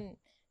 Mhm. and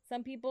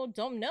some people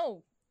don't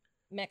know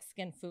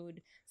Mexican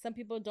food. Some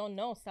people don't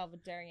know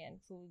Salvadorian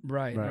food.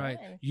 Right.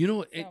 And You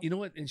know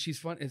so- and she's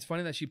fun. It's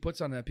funny that she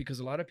puts on that because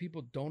a lot of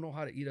people don't know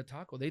how to eat a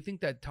taco. They think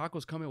that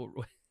tacos come in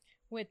with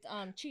with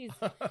cheese.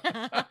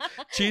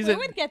 Cheese we and-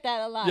 would get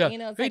that a lot. Yeah.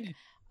 It's Hey,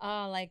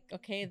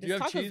 okay, do you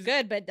this have taco's cheese?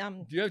 good, but do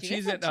you have do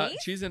cheese have and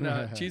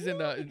cheese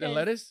and Okay.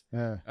 lettuce?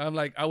 Yeah. I'm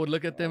like, I would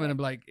look at them and I'm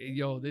like,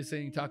 yo, this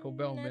ain't Taco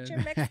Bell, Not man. your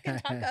Mexican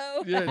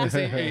taco. Yeah, this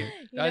ain't. Hey,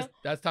 You know?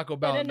 that's Taco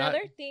Bell. But not-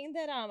 another thing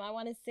that I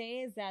want to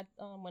say is that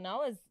when I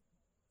was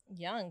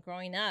young,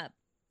 growing up,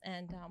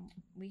 and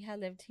we had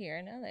lived here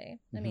in LA.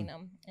 I mean,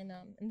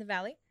 in the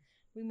Valley,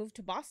 we moved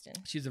to Boston.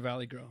 She's a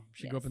Valley girl.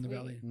 She grew up in the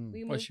Valley.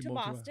 We Well, moved she to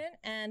moved to- Boston,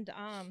 and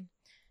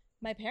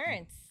my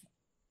parents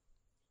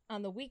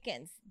on the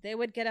weekends they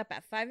would get up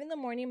at 5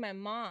 a.m. My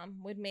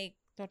mom would make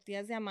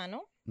tortillas de a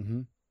mano.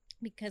 Mm-hmm.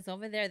 Because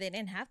over there they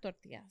didn't have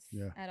tortillas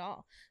Yeah. at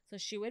all. So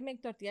she would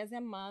make tortillas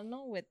de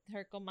mano with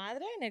her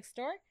comadre next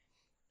door.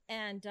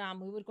 And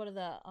we would go to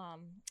the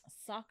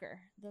soccer,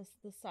 the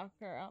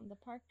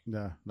park.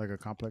 Yeah, like a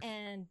complex.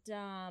 And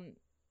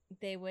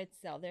they would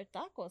sell their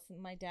tacos,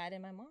 my dad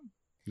and my mom.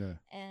 Yeah.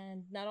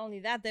 And not only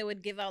that, they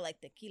would give out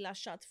like tequila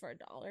shots for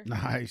 $1.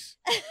 Nice.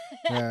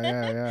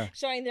 Yeah.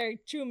 Showing their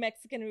true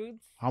Mexican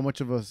roots. How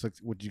much of us,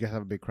 would you guys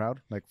have a big crowd?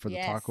 Like for the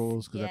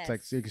tacos? Because that's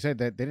like, like you said,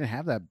 that they didn't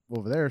have that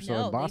over there. So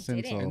in Boston.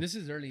 They didn't. And this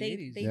is early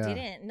 80s. They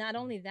didn't. Not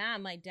only that,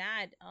 my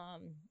dad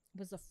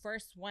was the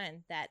first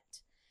one that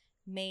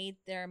made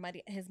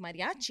his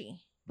mariachi.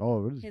 Oh,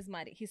 really?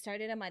 He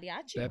started a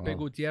mariachi. Pepe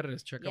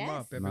Gutierrez. Check him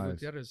out. Pepe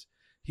Gutierrez.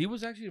 He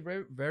was actually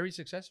very, very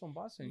successful in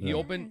Boston.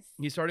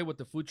 He started with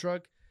the food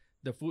truck.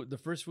 The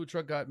first food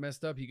truck got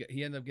messed up.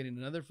 He ended up getting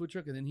another food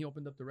truck, and then he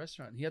opened up the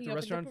restaurant. He had the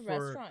restaurant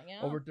for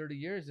over 30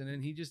 years, and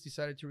then he just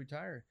decided to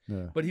retire.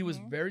 Yeah. But he was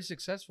very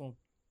successful.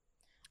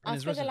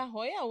 Oscar de la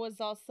Hoya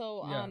was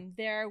also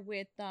there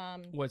with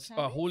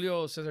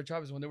Julio Cesar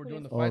Chavez when they were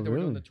doing the fight. They were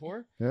doing the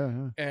tour.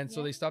 Yeah. And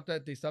so they stopped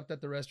at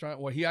the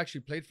restaurant. Well, he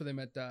actually played for them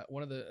at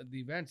one of the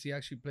events. He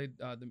actually played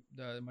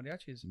the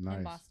mariachis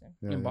in Boston.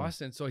 In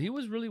Boston. So he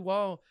was really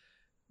well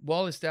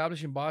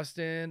established in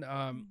Boston.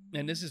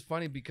 And this is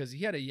funny because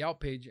he had a Yelp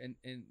page, and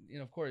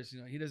of course,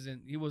 he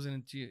wasn't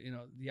into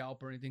the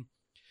Yelp or anything.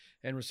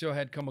 And Rocio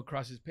had come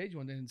across his page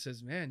one day and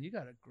says, "Man, you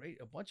got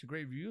a bunch of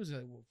great reviews.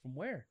 Well, from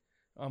where?"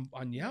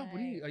 On Yelp.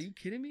 Right. Are you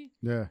kidding me?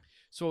 Yeah.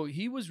 So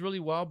he was really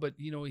well, but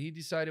he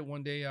decided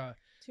one day to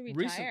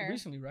retire.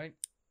 Recently, right?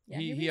 Yeah,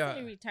 he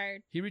recently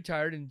retired. He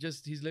retired and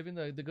he's living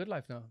the good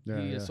life now.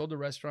 He sold the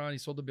restaurant, he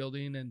sold the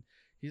building, and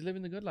he's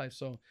living the good life.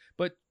 So,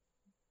 but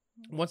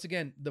once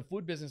again, the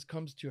food business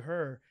comes to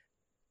her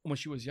when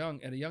she was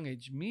young, at a young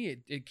age.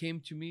 It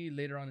came to me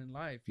later on in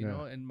life, you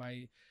know, and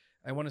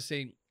I want to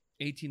say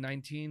 18,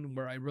 19,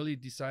 where I really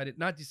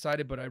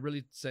but I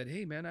really said,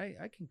 hey man,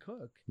 I can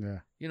cook.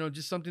 Yeah.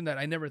 Just something that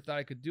I never thought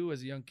I could do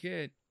as a young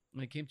kid.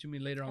 And it came to me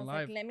later on in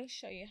life. Let me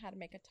show you how to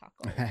make a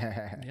taco.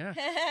 Yeah.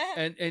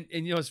 And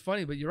it's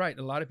funny, but you're right.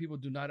 A lot of people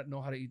do not know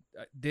how to eat.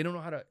 They don't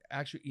know how to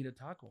actually eat a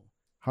taco.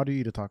 How do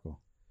you eat a taco?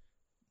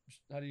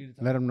 How do you eat a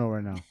taco? Let them know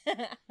right now.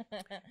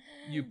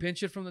 You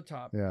pinch it from the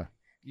top. Yeah.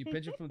 You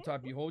pinch it from the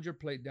top. You hold your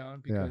plate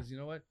down because you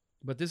know what?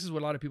 But this is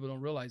what a lot of people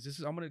don't realize.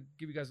 I'm going to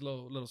give you guys a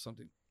little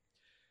something.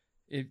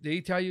 If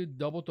they tell you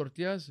double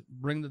tortillas,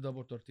 bring the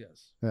double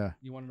tortillas. Yeah.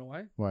 You want to know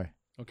why? Why?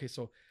 Okay,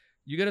 so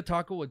you get a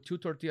taco with 2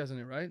 tortillas in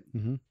it, right?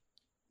 Mm-hmm.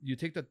 You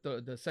take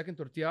the second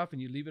tortilla off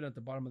and you leave it at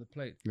the bottom of the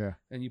plate. Yeah.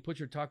 And you put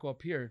your taco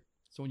up here.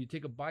 So when you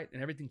take a bite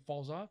and everything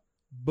falls off,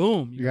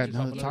 boom. You got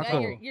another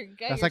taco. You're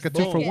That's like a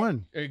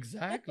 2-for-1.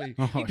 Exactly.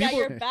 You got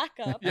your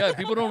backup. Yeah,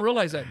 people don't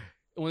realize that.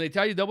 When they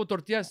tell you double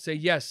tortillas, say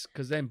yes,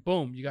 because then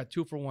boom, you got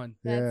 2 for 1.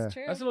 That's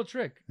true. That's a little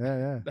trick.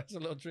 Yeah. That's a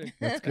little trick.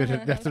 That's good.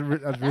 That's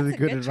really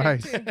good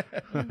advice.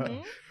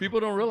 Mm-hmm. People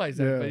don't realize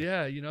that, but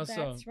that's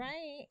so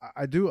right.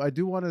 I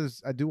do want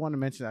to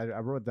mention. I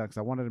wrote it down because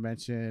I wanted to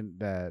mention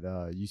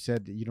that you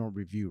said that you don't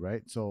review,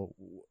 right? So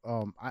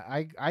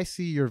I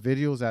see your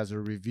videos as a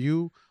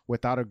review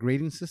without a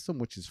grading system,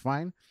 which is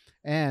fine.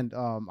 And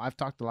I've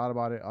talked a lot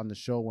about it on the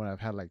show when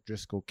I've had like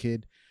Driscoll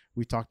Kid.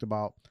 We talked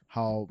about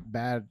how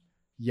bad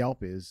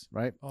Yelp is,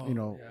 right?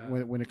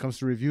 When it comes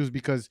to reviews,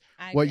 because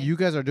what you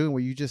guys are doing,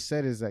 what you just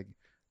said is like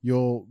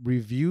you'll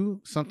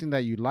review something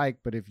that you like,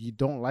 but if you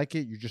don't like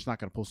it, you're just not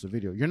going to post a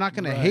video. You're not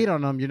going to hate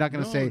on them. You're not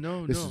going to say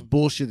this is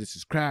bullshit, this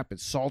is crap,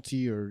 it's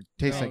salty or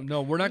tastes like.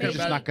 No, we're not going to.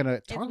 Just not going to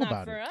talk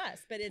about it. It's not for us,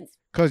 but it's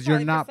because you're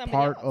not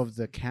part of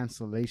the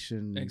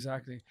cancellation.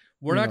 Exactly.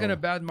 We're not going to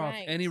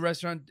badmouth any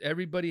restaurant.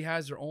 Everybody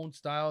has their own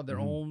style,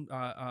 their own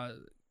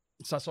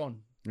sazon.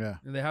 Yeah.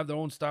 And they have their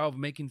own style of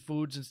making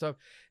foods and stuff.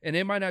 And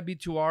it might not be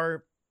to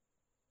our,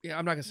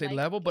 I'm not going to say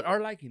level, but our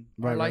liking.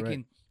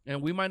 Right.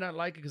 And we might not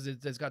like it because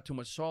it's got too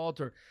much salt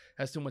or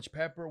has too much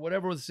pepper,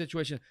 whatever the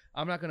situation.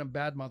 I'm not going to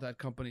badmouth that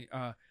company,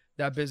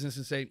 that business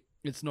and say,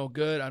 it's no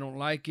good. I don't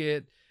like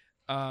it.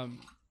 All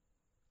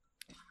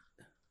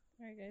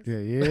right, guys.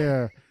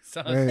 Yeah.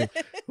 Hey.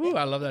 Ooh,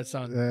 I love that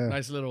sound.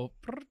 Nice little.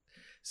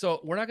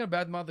 So we're not going to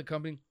badmouth the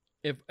company.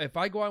 If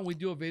I go out and we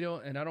do a video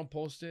and I don't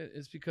post it,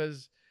 it's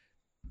because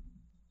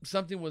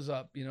something was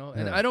up,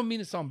 and I don't mean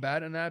to sound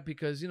bad on that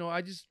because,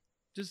 I just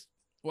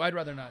I'd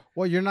rather not.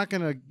 Well, you're not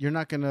gonna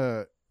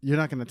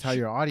tell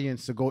your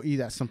audience to go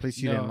eat at someplace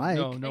you didn't like.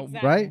 No,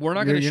 exactly. Right? We're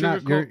not gonna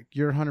sugarcoat.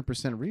 You're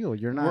 100% real.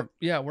 You're not.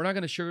 We're not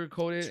gonna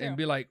sugarcoat it and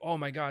be like, oh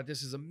my god,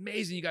 this is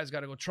amazing. You guys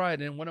got to go try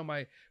it. And one of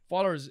my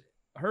followers,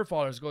 her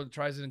followers,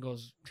 tries it and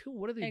goes, dude,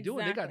 what are they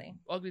doing? They got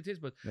ugly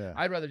taste, but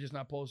I'd rather just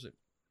not post it.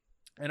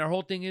 And our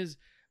whole thing is,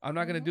 I'm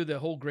not going to do the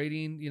whole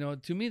grading,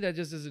 to me, that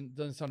just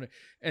doesn't sound right.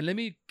 And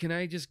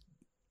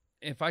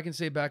if I can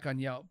say back on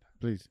Yelp.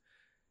 Please.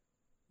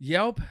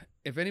 Yelp,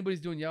 if anybody's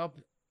doing Yelp,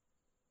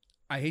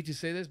 I hate to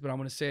say this, but I'm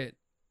going to say it.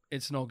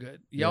 It's no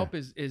good. Yelp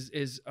is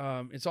it's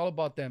all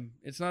about them.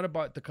 It's not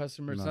about the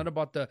customer. It's not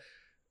about the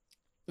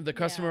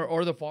customer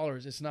or the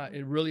followers. It's not.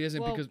 It really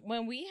isn't because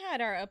when we had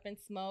our Up in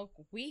Smoke,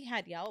 we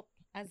had Yelp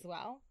as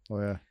well.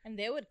 Oh, yeah. And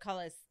they would call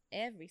us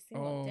every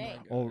single Oh, day.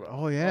 my God.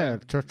 Oh yeah.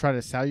 Try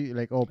to sell you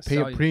like, oh, pay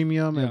Sell a you.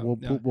 premium and Yeah, we'll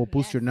yeah. we'll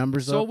boost your Yes.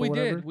 numbers So up. we or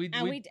whatever. did. We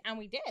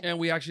did. and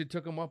we actually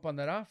took them up on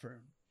that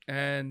offer,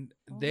 and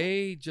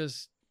they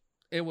just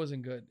it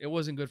wasn't good. It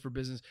wasn't good for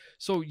business.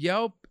 So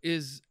Yelp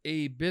is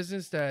a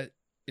business that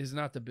is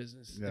not the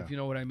business. Yeah. If you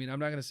know what I mean. I'm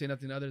not gonna say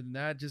nothing other than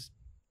that. It's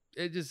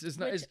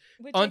not. It's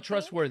Which I think-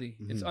 untrustworthy.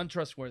 It's Mhm.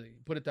 untrustworthy.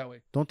 Put it that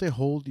way. Don't they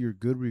hold your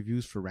good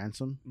reviews for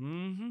ransom?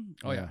 Mm-hmm.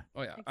 Oh yeah. Yeah.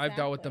 Oh yeah. I've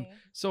dealt with them.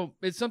 Exactly. So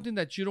it's something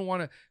that you don't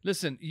want to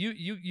listen.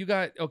 You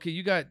got okay.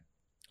 You got.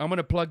 I'm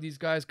gonna plug these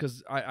guys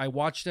because I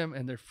watch them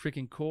and they're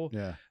freaking cool.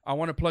 Yeah. I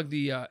want to plug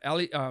the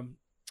Ali.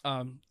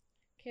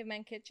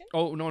 Caveman Kitchen.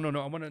 Oh no.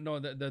 I want to know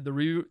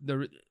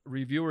the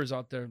reviewers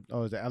out there.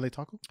 Oh, is it LA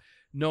Taco?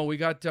 No, we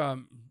got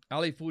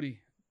Ali Foodie.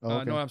 Oh,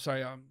 okay. No, I'm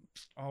sorry.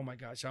 Oh my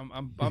gosh. I'm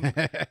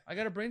I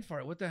got a brain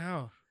fart. What the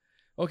hell?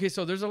 Okay,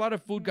 so there's a lot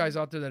of food guys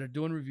out there that are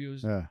doing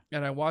reviews, yeah.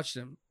 and I watch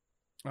them.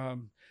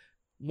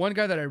 One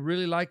guy that I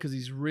really like because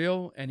he's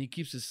real and he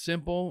keeps it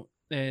simple,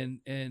 and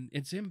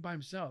it's him by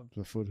himself.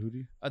 The food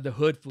hoodie. The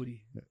Hood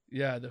Foodie.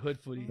 Yeah, the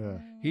Hood Foodie. Yeah.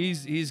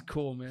 He's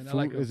cool, man. I Food,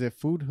 like him. is it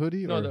food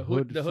hoodie No, or the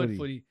Hood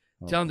Foodie.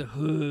 Oh. Tell him the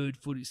Hood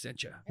Foodie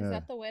sent you. Is Yeah.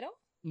 that the widow?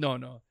 No.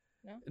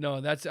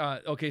 No? That's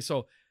okay.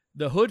 So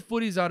the Hood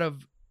Foodie's out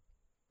of,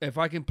 if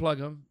I can plug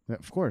him, Yeah,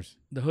 of course.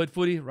 the Hood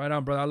Foodie, right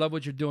on, brother. I love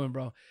what you're doing,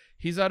 bro.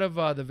 He's out of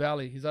the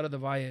Valley. He's out of the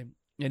Valle,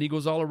 and he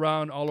goes all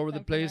around, all over the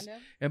San place.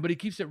 Fernando? But he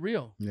keeps it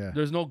real. Yeah.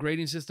 There's no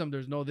grading system.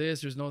 There's no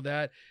this. There's no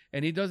that.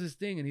 And he does his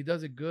thing, and he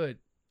does it good.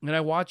 And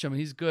I watch him, and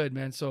he's good,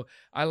 man. So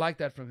I like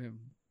that from him.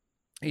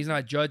 He's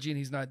not judging.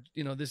 He's not,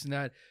 this and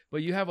that.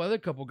 But you have other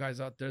couple guys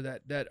out there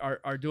that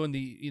are doing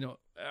the,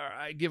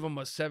 I give them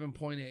a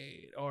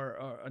 7.8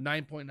 or a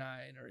 9.9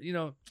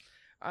 or,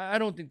 I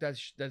don't think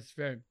that's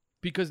fair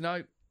because now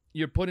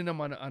you're putting them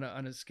on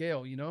a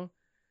scale,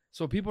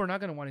 So people are not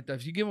going to want it.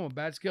 If you give them a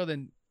bad scale,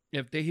 then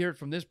if they hear it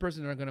from this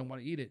person, they're not going to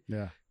want to eat it.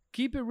 Yeah.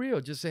 Keep it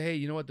real. Just say, hey,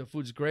 you know what? The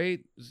food's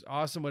great. It's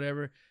awesome,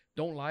 whatever.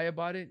 Don't lie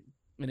about it.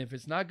 And if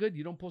it's not good,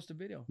 you don't post a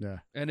video. Yeah.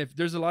 And if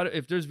there's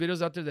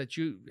videos out there that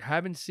you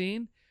haven't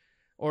seen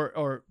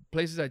or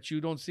places that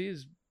you don't see,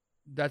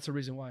 that's the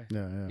reason why.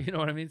 Yeah. Yeah. You know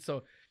what I mean?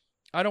 So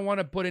I don't want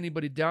to put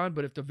anybody down,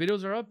 but if the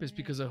videos are up, it's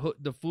because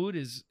the food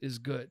is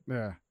good.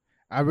 Yeah.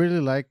 I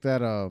really like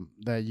that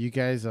that you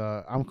guys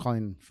I'm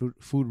calling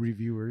food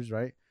reviewers,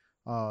 right?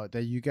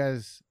 That you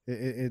guys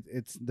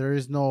it's there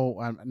is no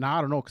now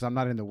I don't know because I'm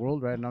not in the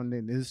world, right? And I'm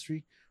in the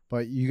industry,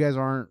 but you guys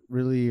aren't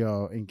really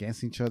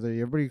against each other.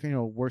 Everybody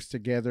works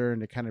together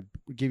and they kind of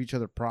give each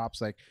other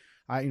props. Like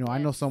I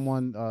know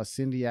someone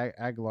Cindy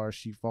Aguilar,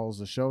 she follows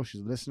the show,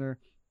 she's a listener.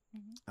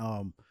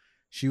 Mm-hmm.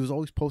 She was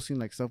always posting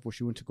like stuff where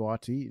she went to go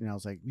out to eat, and I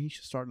was like, you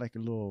should start like a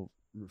little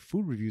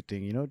food review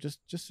thing,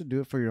 just to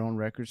do it for your own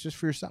records, just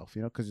for yourself,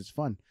 because it's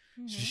fun.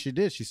 Mm-hmm. She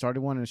did. She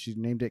started one and she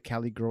named it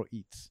Cali Girl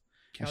Eats.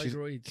 Cali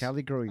Girl Eats.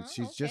 Cali Girl Eats. Oh,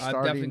 She's okay. just I'm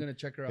starting. definitely gonna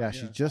check her out. Yeah,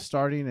 she's just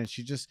starting, and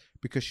she just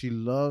because she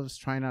loves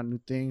trying out new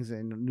things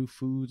and new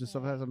foods and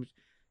stuff like that. I mean,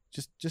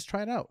 just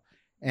try it out.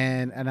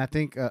 And I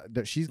think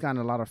that she's gotten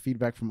a lot of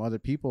feedback from other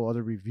people,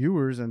 other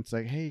reviewers, and it's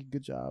like, hey,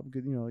 good job,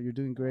 good, you're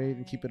doing great,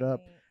 and keep it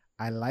up. Right.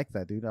 I like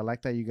that, dude. I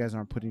like that you guys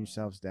aren't putting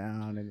yourselves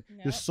down, and Nope.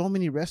 there's so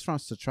many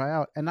restaurants to try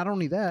out. And not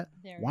only that,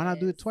 There why not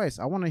do it is. twice?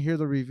 I want to hear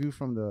the review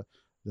from the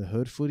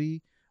Hood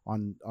Foodie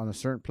on a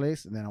certain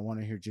place, and then I want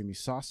to hear Jimmy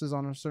Sauces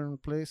on a certain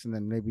place, and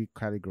then maybe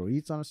Cali Girl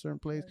Eats on a certain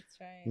place. That's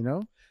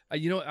right.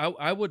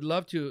 I would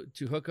love to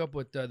hook up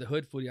with the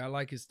Hood Foodie. I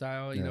like his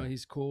style. Yeah.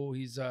 He's cool.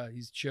 He's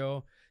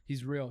chill.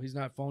 He's real. He's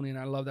not phony, and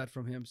I love that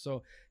from him.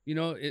 So,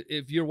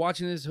 if you're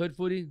watching this Hood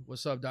Foodie,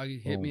 what's up, doggy?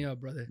 Hit me up,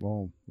 brother.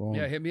 Boom, boom.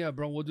 Yeah, hit me up,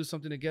 bro. We'll do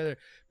something together.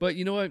 But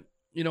you know what?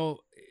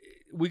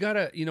 We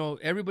gotta.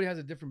 Everybody has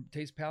a different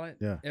taste palette.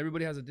 Yeah.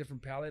 Everybody has a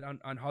different palette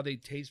on how they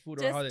taste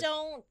food or how they. Just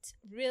don't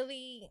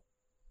really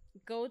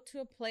go to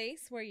a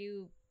place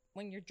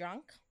when you're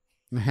drunk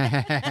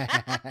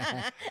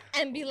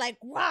and be like,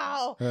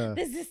 wow,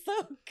 this is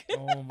so good.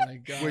 Oh my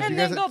god. Wait, and you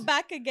then guys- go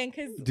back again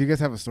because Do you guys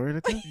have a story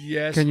like that?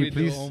 Yes, Can you we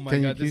please- do. Oh my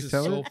can you god, this please is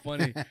tell so it?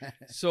 funny.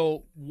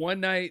 So one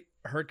night,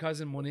 her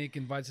cousin Monique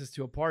invites us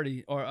to a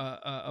party or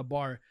a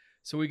bar.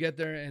 So we get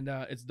there and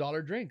it's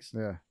dollar drinks,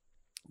 Yeah,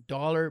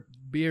 dollar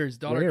beers,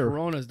 dollar Where?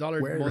 Coronas,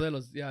 dollar Where?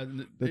 Modelos. Yeah,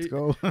 let's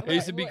go. It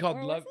used to be Where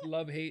called was it?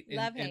 Love Hate in,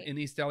 Love in, Hate. in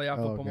East LA off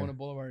Oh, of okay. Pomona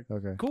Boulevard.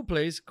 Okay. Cool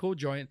place, cool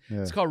joint.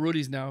 Yeah. It's called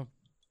Rudy's now,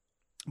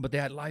 but they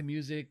had live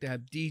music, they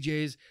had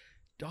DJs,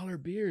 dollar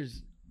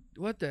beers.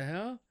 What the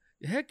hell?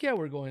 Heck yeah,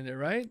 we're going there,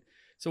 right?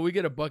 So we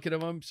get a bucket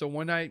of them. So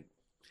one night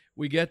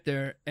we get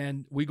there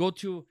and we go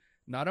to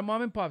not a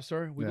mom and pop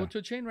store. We go Yeah. to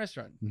a chain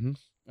restaurant. Mhm.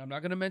 I'm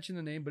not gonna mention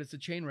the name, but it's a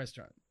chain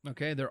restaurant.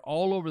 Okay, they're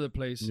all over the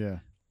place. Yeah.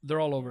 They're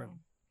all over.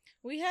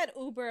 we had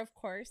Uber, of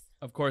course.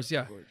 Of course,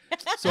 yeah. Very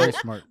So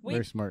smart. We-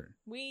 Very smart.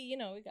 We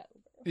got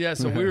Uber. yeah,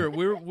 so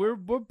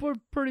we're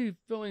pretty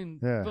feeling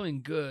Yeah.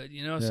 good,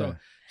 Yeah. So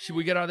should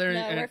we get out there No,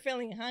 and we're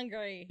feeling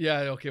hungry. yeah,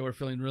 okay, we're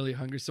feeling really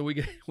hungry. So we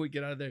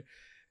get out of there.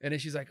 And then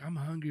she's like, I'm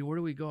hungry. Where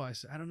do we go? I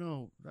said, I don't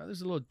know.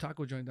 There's a little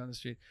taco joint down the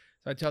street.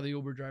 So I tell the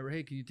Uber driver,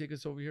 hey, can you take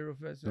us over here real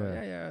fast?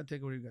 Yeah. Yeah, I'll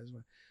take where you guys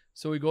want.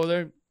 So we go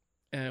there.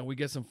 and we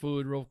get some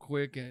food real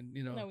quick, and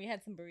you know, No, we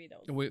had some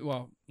burritos.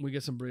 we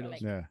get some burritos.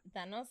 Like, Yeah.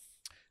 Danos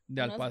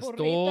De al unos pastor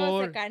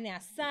burritos de carne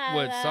asada,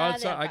 with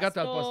salsa. del I got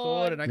the al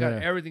pastor, and I got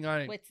Yeah. everything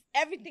on it. with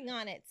everything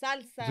on it.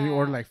 Salsa. So you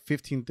order like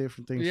 15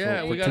 different things.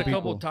 Yeah, for we got two a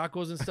couple people.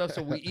 tacos and stuff.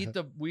 So I eat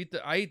the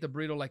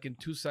burrito like in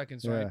 2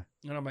 seconds, right?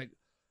 Yeah. And I'm like,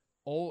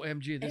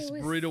 OMG, this It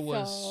burrito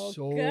was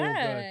so good.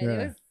 Yeah.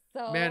 It was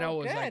so Man, I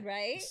was good, like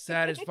right?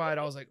 satisfied.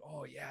 I was like,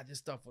 oh yeah, this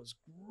stuff was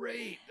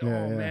great.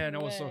 Yeah, oh yeah. man, I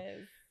was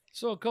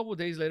so. A couple of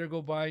days later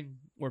go by,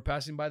 we're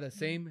passing by the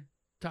same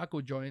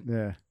taco joint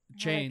Yeah.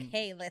 chain.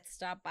 Hey, let's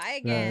stop by Oh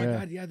again. my Yeah.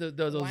 god, yeah,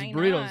 those Why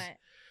burritos. not?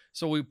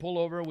 So we pull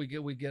over, we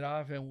get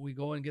off, and we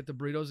go and get the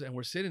burritos, and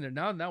we're sitting there.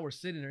 Now we're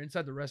sitting there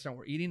inside the restaurant.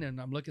 We're eating, and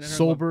I'm looking at her.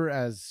 and I'm Sober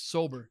as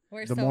sober.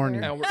 We're The sober.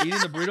 morning. And we're eating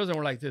the burritos, and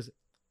we're like this.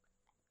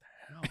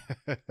 What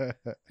the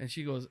hell? And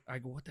she goes, I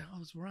go, what the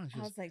hell is wrong? She I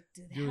goes, was like,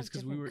 do they dude, have it's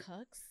 'cause different we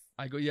cooks?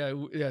 I go,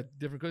 yeah,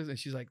 different cooks. And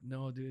she's like,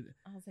 no, dude,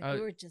 I was like,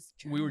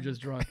 we were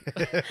just drunk.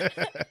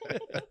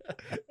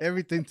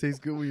 everything tastes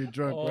good when you're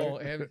drunk. Oh,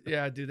 right? and,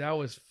 yeah, dude, that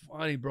was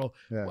funny, bro.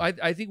 Yeah.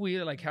 I think we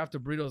ate like half the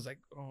burritos. Like,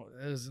 oh,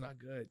 this is not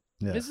good.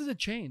 Yeah. This is a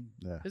chain.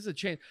 Yeah. This is a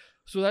chain.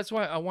 So that's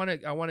why I want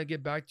to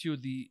get back to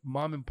the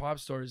mom and pop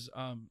stores.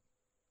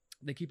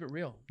 They keep it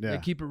real. Yeah. They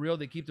keep it real.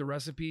 They keep the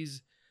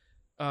recipes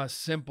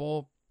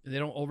simple. They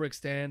don't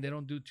overextend. They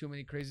don't do too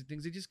many crazy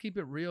things. They just keep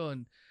it real,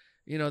 and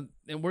you know,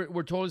 and we're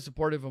totally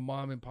supportive of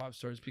mom and pop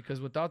stores,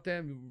 because without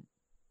them,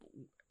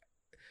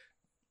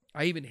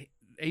 I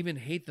even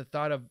hate the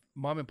thought of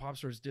mom and pop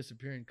stores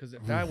disappearing, because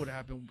if that would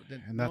happen,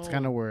 then And that's no.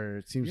 kind of where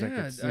it seems like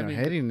Yeah, it's I mean,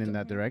 heading in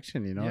that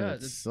direction. You know, yeah, it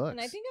the- sucks. And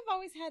I think I've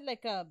always had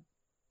like a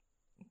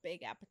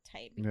big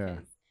appetite because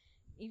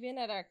Yeah. even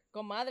at our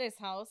comadre's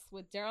house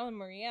with Daryl and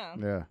Maria,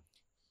 yeah.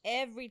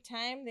 every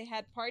time they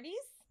had parties,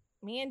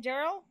 me and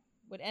Daryl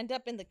would end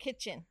up in the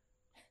kitchen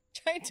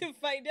trying to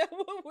find out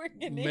what we're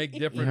gonna make eat.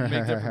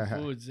 different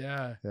foods.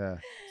 Yeah, Yeah.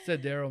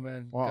 said Daryl,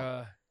 man.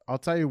 Well, I'll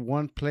tell you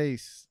one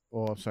place.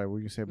 Oh, I'm sorry. What were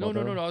you say about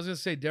no. that? I was gonna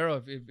say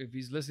Daryl. If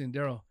he's listening,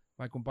 Daryl,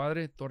 my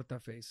compadre, torta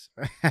face.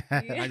 I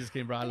I just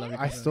came, bro. I love you.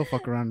 brother. still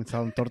fuck around and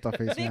tell them torta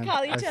face, They man.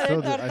 call each I other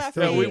still do. torta I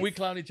still Yeah, do. we, face. we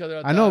clown each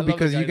other. I know love the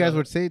because you guy, guys though.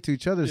 would say it to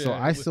each other, so Yeah,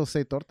 I we- still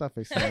say torta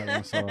face.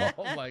 now, so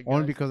Oh my god.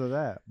 only because of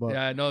that. But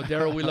Yeah, no,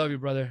 Daryl, we love you,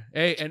 brother.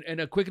 Hey, and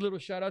a quick little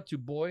shout out to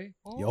Boy.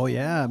 oh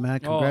yeah,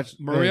 man. Oh, Congrats,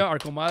 Maria, Hey, our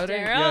comadre.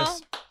 Daryl,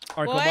 Yes,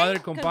 our Boy,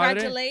 comadre, compadre.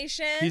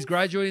 congratulations. He's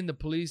graduating the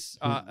police,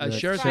 That's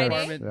sheriff's Friday.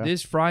 department Yeah.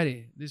 this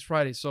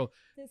Friday. So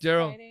This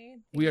Daryl, Friday.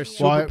 we are Thank you.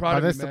 super well, proud by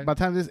of you, this, man. by the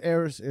time this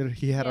airs,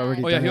 he had Yeah.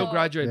 already Oh yeah, done he'll it.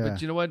 graduate. Yeah.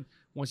 But you know what?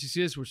 Once you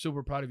see this, we're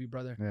super proud of you,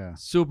 brother. Yeah.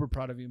 Super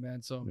proud of you,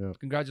 man. So Yeah.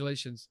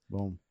 congratulations.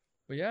 Boom.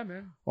 But yeah,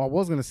 man. Well, I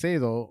was gonna say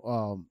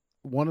though,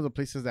 one of the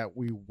places that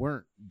we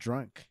weren't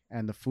drunk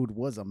and the food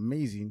was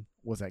amazing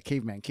was at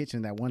Caveman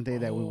Kitchen. That one day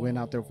that we went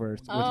out there for,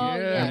 with, Oh,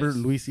 remember yes.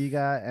 Luis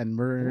Iga and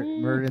Murder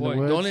in Boy, the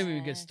Woods. don't even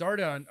get Yes.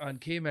 started on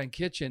Caveman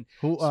Kitchen.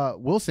 Who?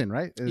 Wilson,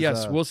 right? Is,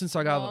 Yes, Wilson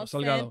Salgado.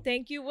 Wilson, Salgado.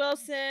 thank you,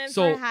 Wilson,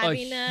 So for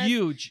having a us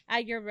huge,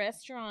 at your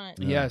restaurant.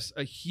 Yeah. yes,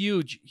 a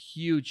huge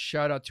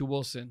shout out to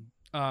Wilson.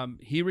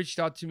 He reached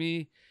out to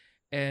me,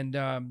 and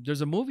there's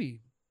a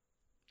movie.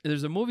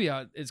 There's a movie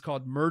out. It's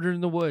called Murder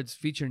in the Woods,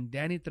 featuring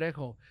Danny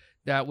Trejo,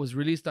 that was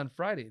released on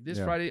Friday. This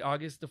Yeah. Friday,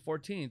 August the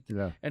 14th.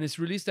 Yeah. And it's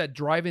released at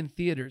drive-in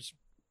theaters.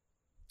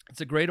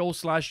 It's a great old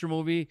slasher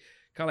movie,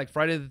 kind of like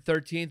Friday the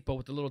 13th, but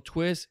with a little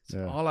twist. It's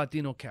Yeah. all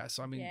Latino cast.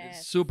 So, I mean, Yes.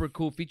 it's super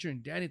cool,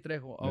 featuring Danny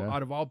Trejo, Yeah.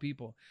 out of all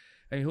people.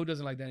 I mean, who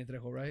doesn't like Danny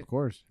Trejo, right? Of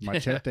course,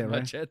 Machete, right?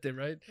 Machete,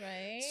 right?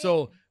 Right.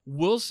 So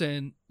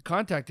Wilson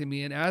contacted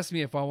me and asked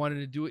me if I wanted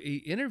to do a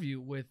interview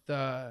with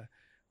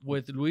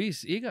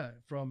Luis Iga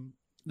from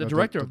the The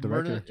director the of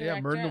Murder,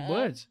 director. Murder in the Director of-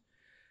 Woods.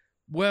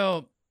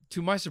 Well,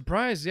 to my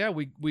surprise, yeah,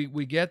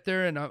 we get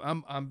there, and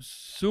I'm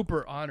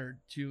super honored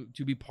to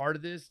be part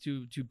of this,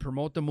 to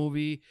promote the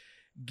movie,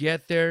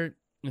 get there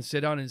and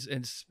sit down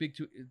and speak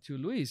to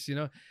Luis. You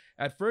know,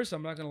 at first,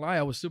 I'm not gonna lie,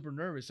 I was super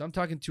nervous. I'm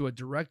talking to a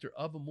director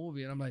of a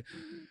movie, and I'm like,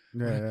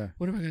 Yeah.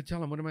 what am I gonna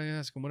tell him? What am I gonna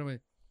ask him? What am I?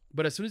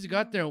 But as soon as he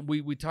got there,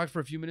 we talked for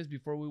a few minutes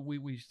before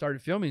we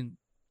started filming.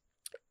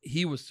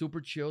 He was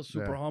super chill,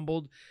 super Yeah.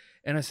 humbled,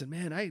 and I said,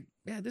 "Man,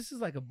 this is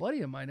like a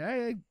buddy of mine.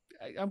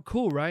 I'm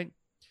cool, right?"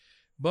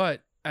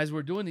 But as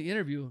we're doing the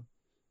interview,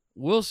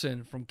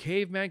 Wilson from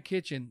Caveman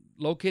Kitchen,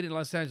 located in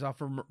Los Angeles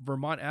off of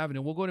Vermont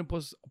Avenue. We'll go ahead and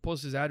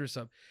post his address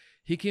up.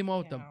 He came out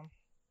with the Yeah.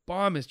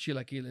 bombest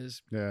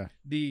chilaquiles, Yeah.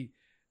 the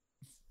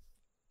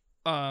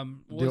what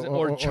The was it?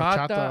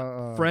 horchata,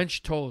 Horchata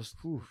French toast.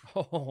 Oof.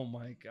 Oh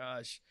my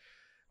gosh.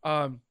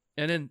 And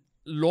then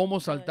lomo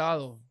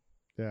saltado.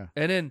 Yeah.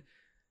 And then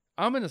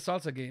I'm in the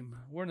salsa game.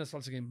 We're in the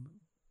salsa game.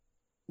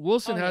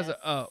 Wilson Oh, has yes.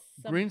 a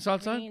Some green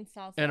salsa green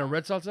salsa. and a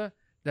red salsa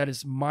that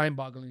is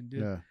mind-boggling,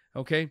 dude. Yeah.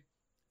 Okay?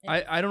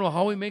 I don't know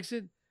how he makes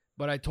it,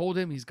 but I told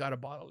him he's got to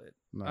bottle it.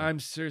 No. I'm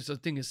serious. The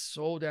thing is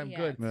so damn Yeah,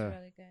 good. It's Yeah.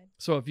 really good.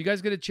 So if you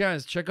guys get a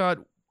chance, check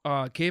out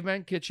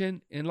Caveman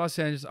Kitchen in Los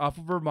Angeles off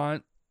of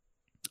Vermont.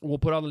 We'll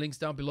put all the links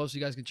down below so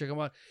you guys can check them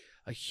out.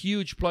 A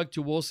huge plug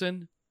to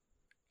Wilson.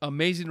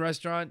 Amazing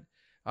restaurant.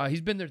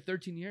 He's been there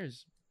 13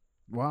 years.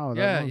 Wow.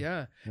 that Yeah, long.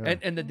 yeah. Yeah.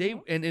 And the day,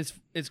 and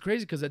it's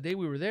crazy because the day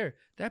we were there,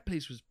 that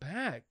place was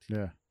packed.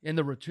 Yeah. And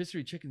the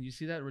rotisserie chicken, you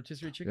see that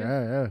rotisserie chicken?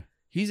 Yeah.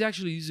 He's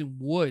actually using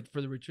wood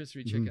for the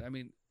rotisserie Mhm. chicken. I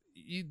mean,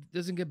 it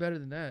doesn't get better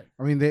than that.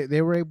 I mean,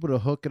 they were able to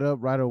hook it up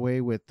right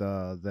away with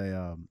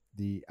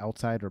the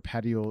outside or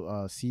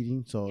patio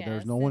seating, so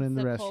there's no one in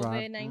the restaurant.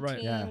 COVID-19,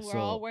 Right. Yeah, we're so-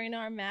 all wearing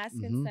our masks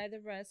Mhm. inside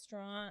the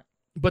restaurant.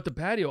 But the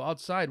patio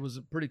outside was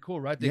pretty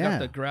cool, right? They Yeah. got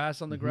the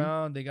grass on the Mhm.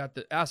 ground. They got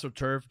the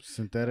AstroTurf.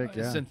 Synthetic,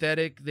 yeah,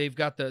 Synthetic. They've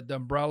got the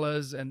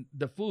umbrellas and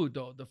the food,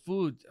 though. The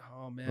food,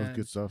 oh, man. that was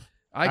good stuff.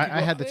 I I could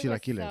had go- the Food was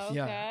chilaquiles. so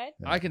Yeah.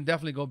 good. I can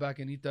definitely go back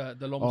and eat the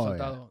lomo Oh, yeah.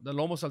 saltado. The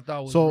lomo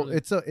saltado was So really,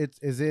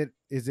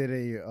 is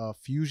it a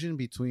fusion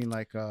between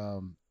like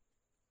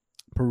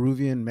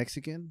Peruvian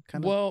Mexican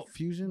kind Well, of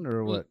fusion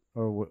or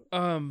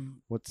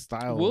what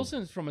style?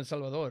 Wilson's from El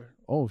Salvador.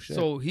 Oh shit.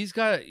 So he's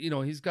got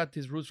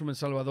his roots from El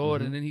Salvador,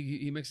 Mhm. and then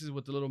he mixes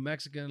with a little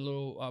Mexican, a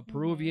little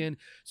Peruvian.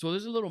 So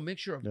there's a little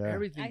mixture of Yeah.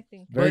 everything. I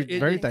think very but it-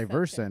 very it-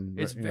 diverse accepted. and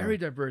It's you know. very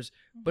diverse,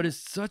 but it's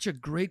such a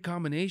great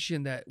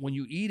combination that when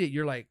you eat it,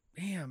 you're like,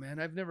 damn, man,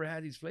 I've never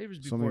had these flavors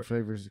so many before.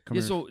 flavors Yeah,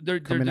 coming, so they're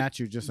coming at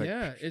you just like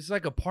yeah, it's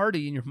like a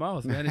party in your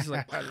mouth, man. It's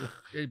like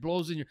it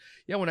blows in your.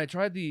 Yeah, when I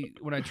tried the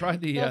Those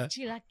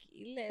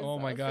chilaquiles. oh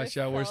my those gosh, are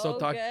yeah, we're still so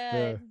talking-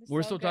 good. Yeah.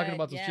 we're So still talking good,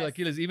 about those yes.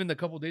 chilaquiles. Even a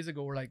couple days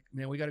ago, we're like,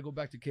 man, we got to go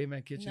back to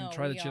Caveman Kitchen and No,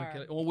 try the we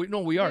chilaquiles. are. Well,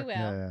 we are. We will.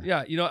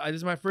 yeah, Yeah, this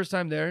is my first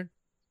time there,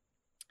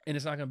 and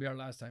it's not gonna be our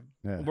last time.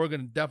 yeah. We're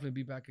gonna definitely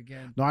be back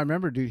again. No, I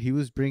remember, dude. He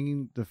was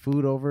bringing the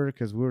food over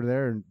because we were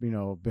there, and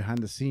behind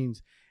the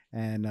scenes,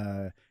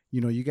 and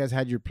you guys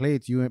had your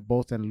plates. You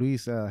both and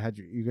Luis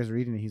you guys were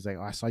eating, and he's like,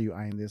 "Oh, I saw you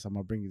eyeing this. I'm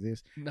gonna bring you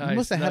this." Nice, You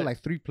must have had nice. like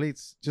 3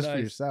 plates just for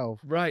Nice. yourself.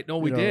 Right? No,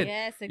 we You know. did.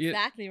 Yes, Yeah.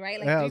 exactly. Right.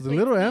 Like Yeah, I three was a plates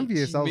little each.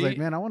 envious. I was like,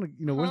 Me- man, I want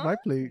to, where's my Huh?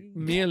 plate?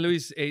 Me and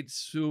Luis ate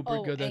super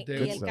Oh, good that and day.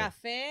 Good el stuff.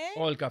 café.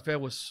 Oh, el café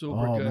was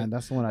super Oh good. man,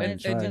 that's the one I didn't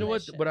and try. you know what?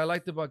 Delicious. What I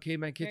liked about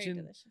Caveman Very Kitchen,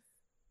 delicious.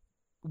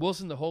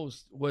 Wilson, the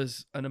host,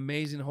 was an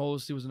amazing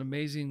host. He was an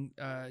amazing,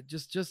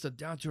 just a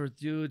down to earth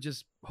dude,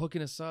 just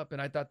hooking us up,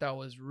 and I thought that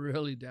was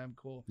really damn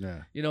cool.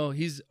 Yeah.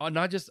 He's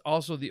not just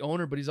also the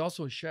owner, but he's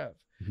also a chef.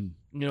 Mhm.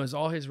 It's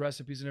all his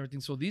recipes and everything.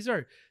 So these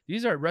are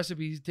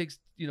recipes he takes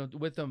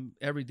with him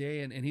every day,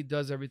 and he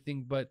does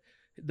everything. But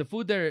the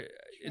food there,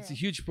 it's a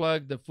Sure. huge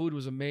plug. The food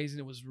was amazing.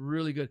 It was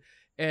really good.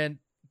 And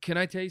can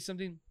I tell you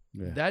something?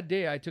 Yeah. That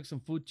day I took some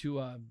food to.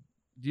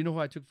 Do you know who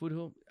I took food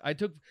home? I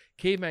took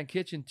Caveman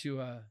Kitchen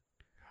to.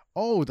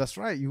 Oh, that's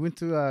right. You went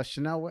to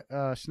Chanel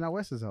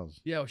West's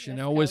house. Yeah,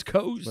 Chanel West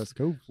Coast. Let's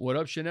go. What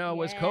up, Chanel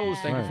West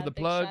Coast? Thank you Right. for the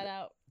Big plug. Shout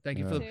out Thank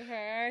you Yeah. for to the.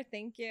 her.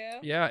 Thank you.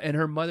 Yeah, and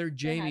her mother having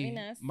Jamie,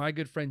 us. my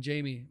good friend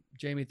Jamie.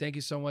 Jamie, thank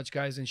you so much,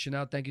 guys, and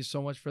Chanel, thank you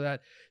so much for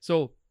that.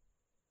 So,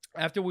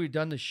 after we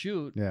done the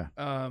shoot, Yeah.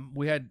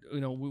 we had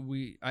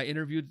I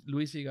interviewed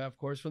Luis Higa, of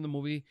course, from the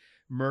movie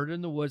Murder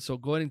in the Woods. So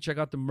go ahead and check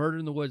out the Murder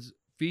in the Woods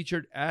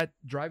featured at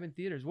drive-in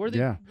theaters. Where are they?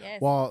 Yeah.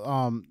 Yes.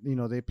 Well,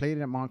 they played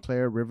it at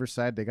Montclair,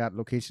 Riverside. They got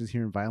locations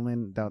here in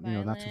Vineland, not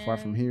too far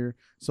from Vineland. here.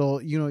 So,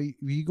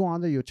 you go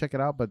on there, you'll check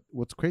it out. But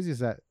what's crazy is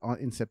that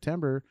in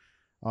September,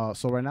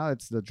 so right now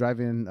it's the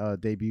drive-in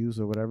debuts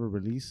or whatever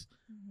release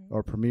Mhm.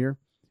 or premiere.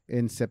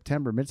 In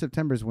September,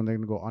 mid-September is when they're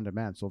gonna go on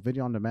demand. So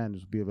video on demand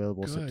will be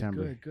available Good,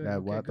 September. good, good. Yeah,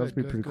 Okay, well, that's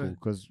good, pretty good, cool good.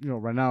 because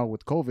right now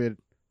with COVID,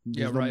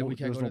 Yeah, there's right, no, we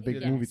can't there's go no to big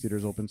theaters. movie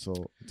theaters Yes. open, so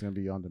it's gonna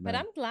be on demand. But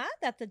I'm glad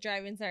that the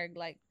drive-ins are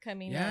like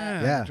coming Yeah,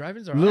 up. Yeah.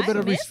 drive-ins are a little I bit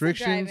of miss the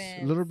restrictions, a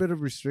drive-ins. little bit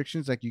of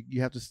restrictions, like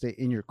you have to stay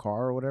in your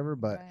car or whatever.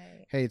 But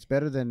Right. hey, it's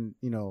better than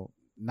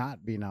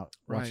not being out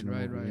Right, watching a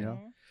right, movie. right. You know,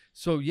 Mhm.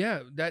 So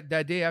yeah,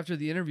 that day after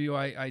the interview,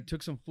 I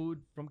took some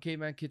food from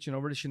Caveman Kitchen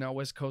over to Chanel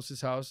West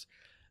Coast's house,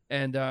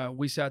 and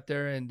we sat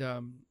there and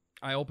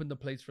I opened the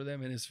plates for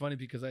them, and it's funny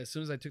because as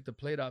soon as I took the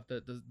plate off,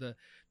 the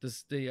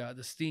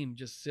steam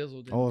just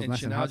sizzled, and, oh, it's and nice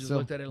and Chanel hot just still.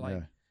 looked at it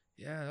like,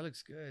 yeah, that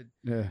looks good.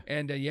 yeah.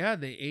 And they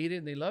ate it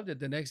and they loved it.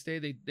 The next day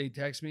they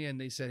text me and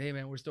they said, hey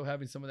man, we're still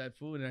having some of that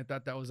food, and I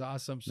thought that was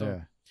awesome. So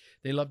Yeah.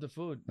 they love the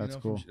food. That's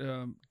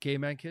From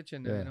Caveman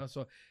Kitchen. Yeah.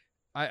 So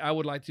I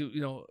would like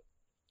to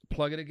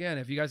plug it again.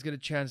 If you guys get a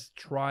chance,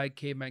 try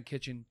Caveman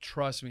Kitchen.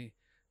 Trust me,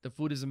 the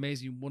food is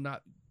amazing. You will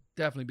not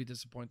definitely be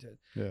disappointed.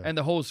 Yeah. And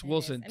the host It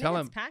Wilson, is. tell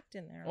it's him. packed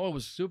in there. Oh, it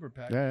was super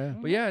packed. yeah, yeah.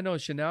 But yeah, no,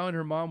 Chanel and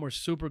her mom were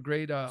super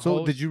great. So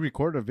hosts. did you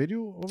record a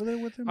video over there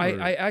with him? or-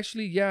 I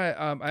actually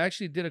I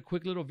actually did a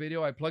quick little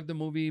video. I plugged the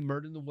movie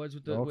Murder in the Woods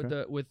with the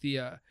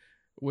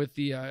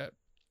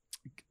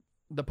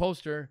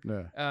poster.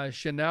 yeah.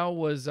 Chanel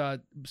was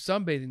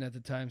sunbathing at the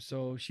time,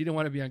 so she didn't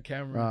want to be on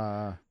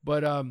camera.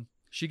 But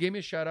she gave me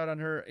a shout out on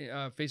her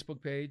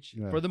Facebook page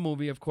Yeah. for the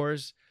movie, of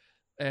course.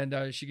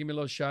 And she gave me a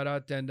little shout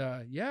out. And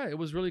yeah, it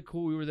was really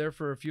cool. We were there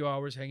for a few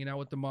hours hanging out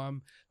with the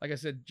mom. Like I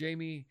said,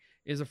 Jamie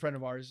is a friend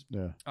of ours.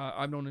 Yeah.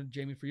 I've known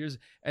Jamie for years.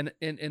 And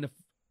a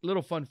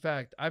little fun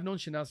fact, I've known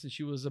Chanel since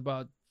she was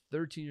about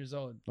 13 years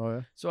old. Oh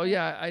yeah. So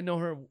yeah, I know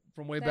her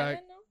from way back.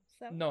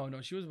 7, no? 7?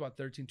 No, she was about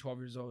 13, 12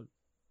 years old.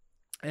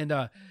 And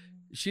Mhm.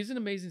 she's an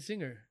amazing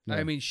singer. Yeah.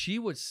 I mean, she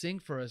would sing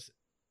for us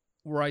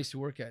where I used to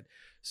work at.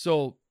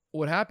 So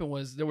what happened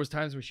was there was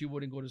times where she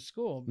wouldn't go to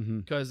school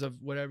Mhm. because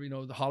of whatever,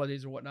 the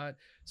holidays or whatnot.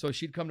 So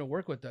she'd come to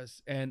work with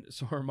us. And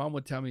so her mom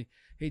would tell me,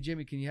 hey,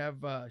 Jimmy, can you have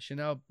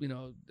Chanel,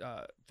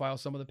 file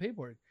some of the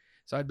paperwork?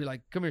 So I'd be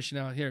like, come here,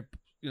 Chanel, here,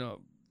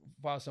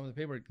 file some of the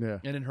paperwork. Yeah.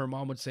 And then her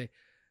mom would say,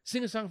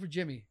 sing a song for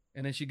Jimmy.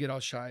 And then she'd get all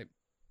shy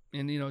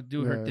and,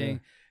 do her Yeah, thing. yeah.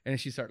 And then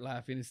she'd start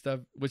laughing and stuff,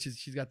 which is,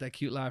 she's got that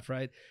cute laugh,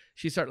 right?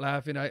 She'd start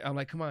laughing. I'm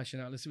like, come on,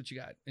 Chanel, let's see what you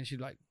got. And she'd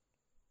be like,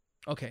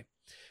 okay.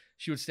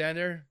 She would stand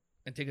there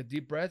and take a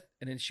deep breath.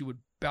 And then she would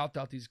belt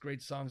out these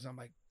great songs. I'm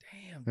like,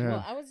 damn. Yeah.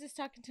 Well, I was just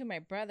talking to my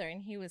brother,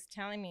 and he was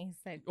telling me, he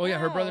said, Oh, yeah.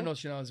 Her brother "Wow." knows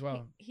Chanel as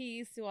well. He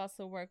used to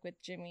also work with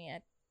Jimmy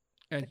at,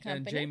 And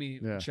company? Jamie,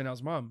 Yeah.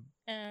 Chanel's mom.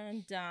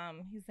 and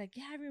he's like,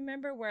 yeah, I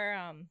remember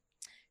where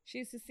she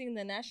used to sing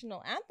the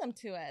national anthem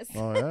to us.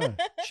 Oh, yeah.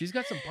 She's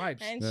got some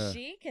pipes. And Yeah.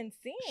 she can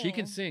sing. She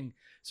can sing.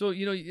 So,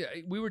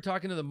 we were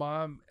talking to the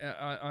mom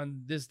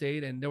on this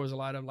date, and there was a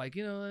lot of like,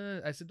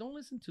 I said, don't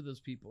listen to those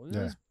people.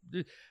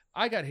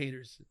 I got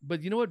haters,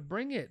 but you know what?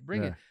 Bring it.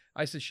 Yeah.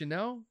 I said,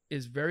 Chanel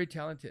is very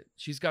talented.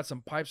 She's got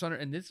some pipes on her.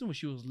 And this is when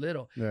she was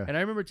little. Yeah. And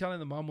I remember telling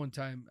the mom one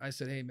time, I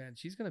said, hey, man,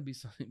 she's going to be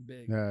something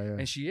big. Yeah, yeah.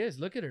 And she is.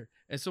 Look at her.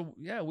 And so,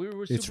 yeah,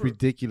 we're It's super.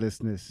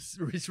 ridiculousness.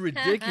 It's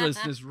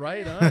ridiculousness,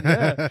 right on.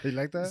 Yeah. You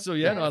like that? So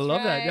yeah, no, I That's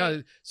love that. Yeah.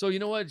 right. So you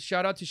know what?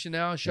 Shout out to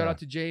Chanel. Shout Yeah. out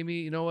to Jamie.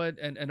 You know what?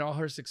 And all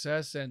her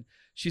success. And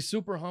she's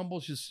super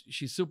humble. She's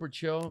super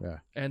chill. Yeah.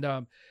 And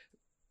I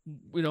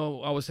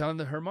was telling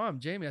her mom,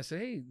 Jamie, I said,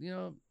 hey,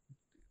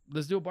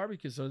 let's do a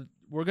barbecue. So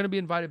we're gonna be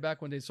invited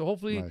back one day. So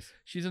hopefully Nice.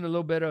 she's in a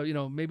little bit of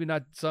maybe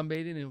not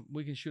sunbathing, and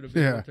we can shoot a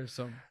video Yeah. with her.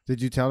 So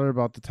Did you tell her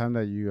about the time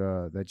that you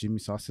that Jimmy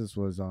Sauces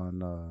was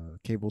on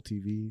cable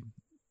TV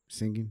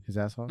singing his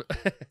ass off?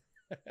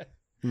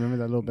 Remember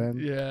that little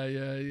band?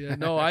 yeah.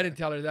 No, I didn't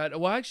tell her that.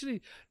 Well,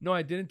 actually, no,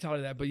 I didn't tell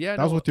her that. But yeah,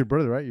 That was with your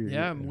brother, right?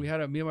 yeah, we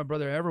had me and my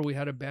brother Ever. We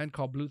had a band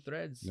called Blue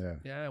Threads.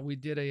 Yeah. We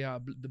did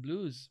the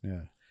blues.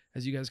 Yeah.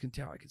 As you guys can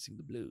tell, I can sing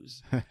the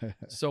blues.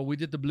 So we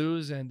did the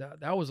blues, and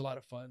that was a lot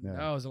of fun. Yeah.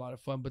 That was a lot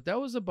of fun. But that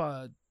was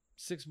about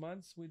 6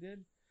 months we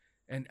did.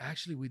 And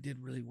actually, we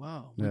did really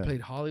well. We Yeah. played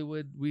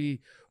Hollywood.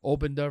 We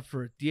opened up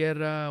for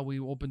Tierra. We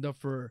opened up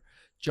for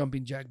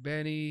Jumping Jack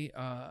Benny,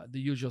 The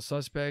Usual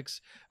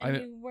Suspects. And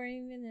you were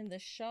even in the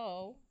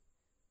show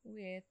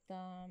with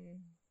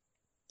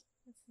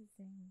what's his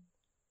name?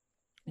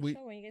 The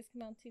show when you guys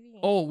come on TV.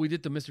 Oh, we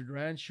did the Mr.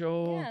 Duran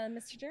show. yeah,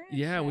 Mr. Duran.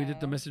 Yeah, we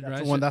did the show. Mr. Duran That's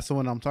the show. one. That's the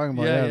one I'm talking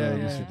about. Yeah, Yeah, yeah, the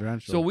yeah. Mr. Duran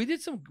show. So we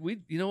did some.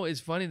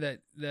 It's funny that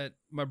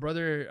my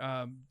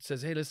brother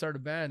says, "Hey, let's start a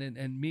band,"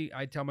 and me,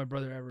 I tell my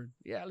brother Ever,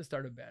 "Yeah, let's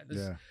start a band."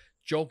 Yeah.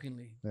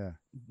 Jokingly, Yeah.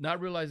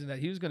 not realizing that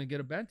he was gonna get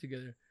a band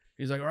together.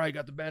 He's like, "All right,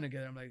 got the band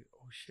together." I'm like,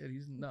 "Oh shit,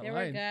 he's not They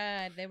lying." were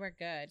good. They were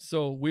good.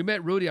 So we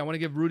met Rudy. I want to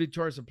give Rudy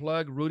Torres a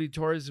plug. Rudy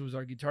Torres was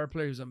our guitar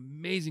player. He was an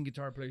amazing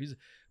guitar player.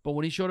 But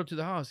when he showed up to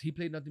the house, he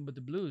played nothing but the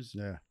blues.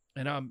 Yeah.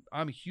 And I'm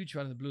a huge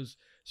fan of the blues.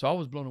 So I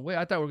was blown away.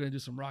 I thought we were gonna do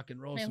some rock and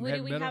roll, And some who heavy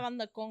do we metal. have on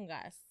the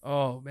congas?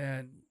 Oh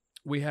man,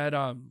 we had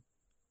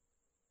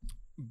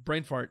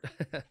brain fart.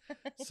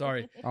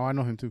 Sorry. Oh, I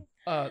know him too.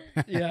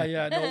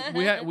 Yeah.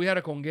 No, we had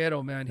a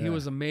conguero, man. He Yeah.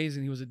 was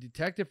amazing. He was a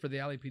detective for the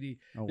LAPD.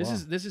 Oh, This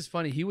wow. is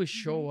funny. He would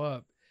show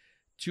up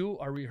to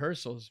our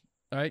rehearsals,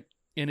 right,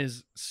 in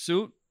his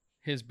suit,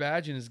 his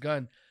badge, and his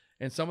gun.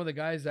 And some of the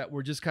guys that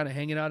were just kind of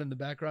hanging out in the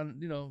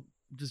background,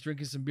 just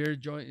drinking some beer,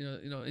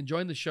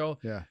 enjoying the show,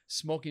 Yeah.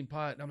 smoking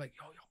pot. And I'm like,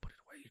 yo, put it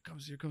away. Here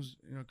comes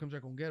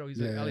our conguero. He's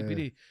Yeah, at yeah,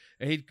 LAPD.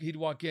 And he'd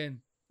walk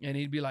in and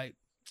he'd be like,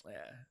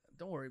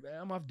 don't worry, man.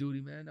 I'm off duty,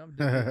 man. I'm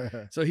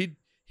duty. So he'd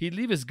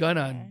leave his gun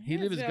on. Yeah, He'd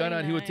leave he his was gun really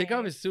on. He would take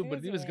off his nice. suit, He but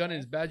was leave his really gun and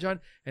his badge on,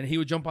 and he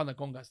would jump on the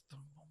congas.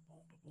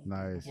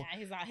 Nice. Yeah,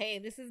 he's like, hey,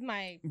 this is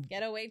my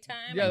getaway time.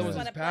 Yeah, I it just was his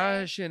wanna play.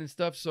 passion and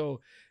stuff.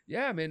 So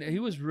yeah, man, he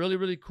was really,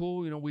 really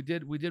cool. We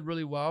did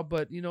really well,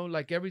 but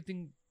like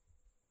everything,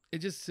 it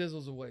just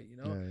sizzles away,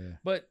 Yeah, yeah.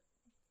 But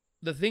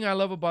the thing I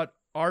love about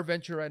our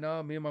venture right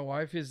now, me and my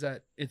wife, is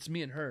that it's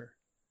me and her,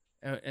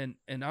 and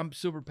I'm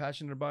super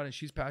passionate about it.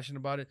 She's passionate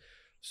about it.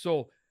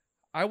 So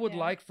I would Yeah.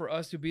 like for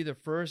us to be the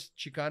first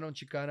Chicano and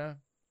Chicana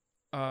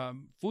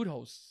food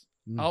hosts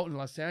Mm. out in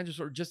Los Angeles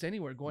or just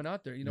anywhere going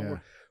out there. Yeah.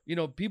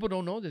 People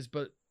don't know this,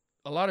 but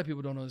a lot of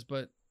people don't know this,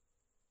 but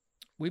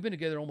we've been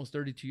together almost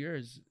 32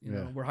 years.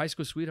 Yeah. We're high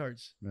school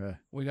sweethearts. Yeah.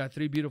 We got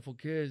 3 beautiful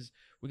kids.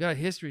 We got a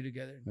history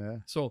together. Yeah.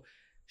 So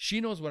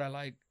she knows what I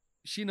like.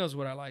 She knows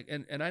what I like,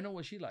 and I know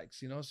what she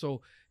likes.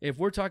 So if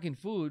we're talking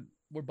food,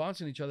 we're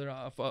bouncing each other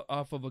off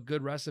of a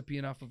good recipe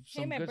and off of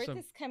Hey, some my good stuff.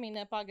 birthday's coming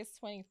up August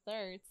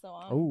 23rd.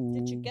 So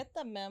did you Ooh. get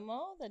the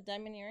memo? The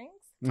diamond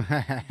earrings?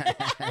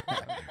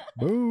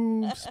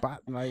 Boom.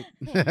 Spotlight.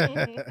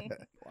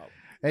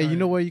 Hey, you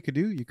know what you could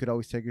do? You could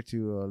always take her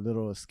to a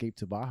little escape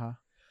to Baja.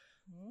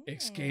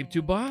 Escape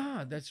to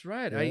Baja. That's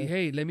right. Yeah.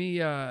 Hey, let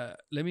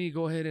me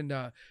go ahead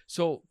and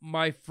so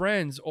my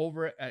friends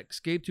over at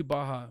Escape to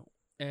Baja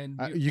and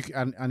You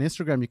on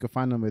Instagram you can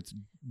find them. It's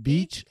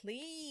Beach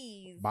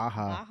Please.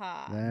 Baja.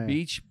 Yeah.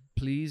 Beach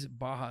Please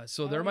Baja.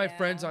 So they're Oh, my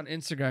friends yeah. on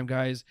Instagram,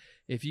 guys.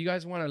 If you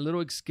guys want a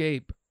little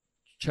escape,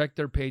 check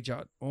their page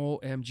out.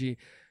 OMG.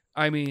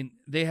 I mean,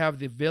 they have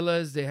the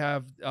villas, they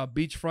have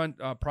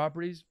beachfront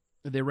properties.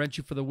 They rent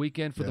you for the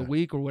weekend, for the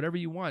week, or whatever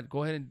you want.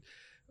 Go ahead and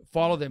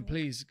follow them,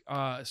 please.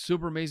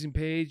 Super amazing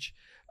page.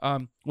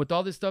 With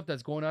all this stuff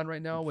that's going on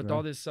right now, with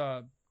all this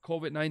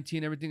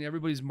COVID-19, everything,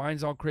 everybody's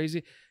mind's all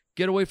crazy.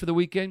 Get away for the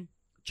weekend.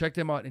 Check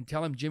them out and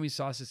tell them Jimmy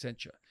Sauces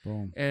sent you.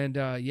 Boom. And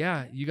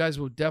you guys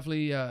will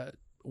definitely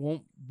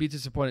won't be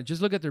disappointed.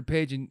 Just look at their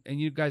page and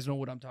you guys know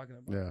what I'm talking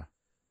about. Yeah.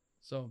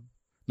 So.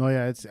 No,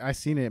 yeah, I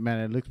seen it, man.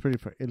 It looks pretty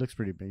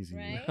amazing.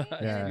 Right?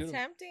 Yeah. It's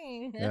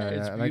tempting. Yeah,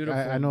 It's like beautiful.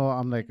 I know.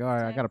 I'm like, all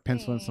right, I gotta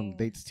pencil in tempting. some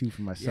dates too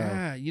for myself.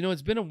 Yeah,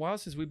 it's been a while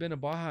since we've been to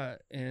Baja,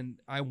 and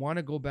I want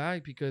to go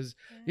back because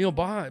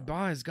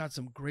Baja has got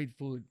some great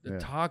food. The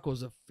tacos,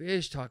 the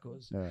fish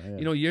tacos.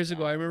 Yeah. Years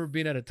ago, I remember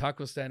being at a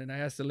taco stand, and I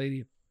asked the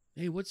lady,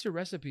 "Hey, what's your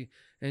recipe?"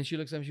 And she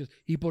looks at me, she goes,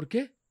 "¿Y por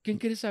qué? ¿Quién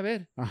quiere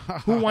saber?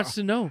 Who wants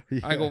to know?"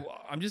 I go,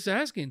 "I'm just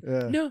asking."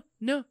 Yeah.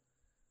 No.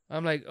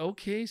 I'm like,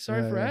 okay,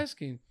 sorry for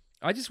asking.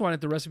 I just wanted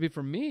the recipe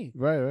from me.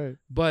 Right.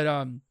 But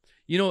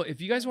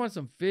if you guys want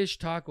some fish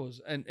tacos,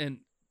 and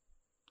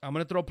I'm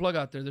gonna throw a plug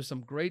out there. There's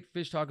some great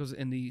fish tacos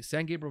in the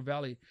San Gabriel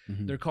Valley.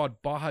 Mm-hmm. They're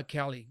called Baja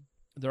Cali.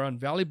 They're on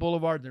Valley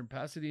Boulevard. They're in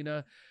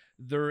Pasadena.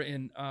 They're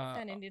in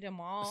San Anita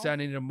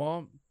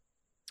Mall.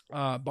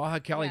 Baja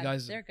Cali,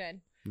 guys. They're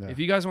good. Yeah. If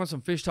you guys want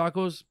some fish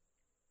tacos,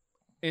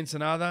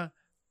 Ensenada,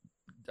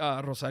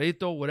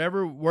 Rosarito,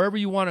 wherever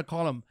you want to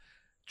call them,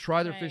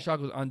 try their fish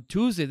tacos. On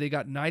Tuesday, they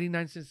got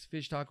 99-cent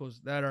fish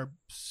tacos that are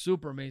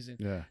super amazing.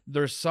 Yeah.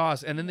 Their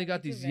sauce. And then they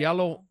got these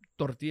yellow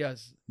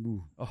tortillas.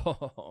 Ooh.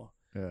 Oh,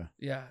 Yeah.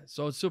 yeah.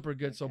 So it's super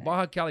good. So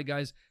Baja Cali,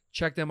 guys,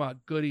 check them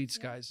out. Good eats,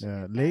 guys.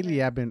 Yeah.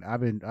 Lately, I've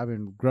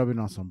been grubbing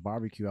on some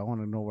barbecue. I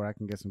want to know where I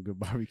can get some good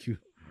barbecue.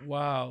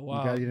 Wow.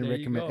 You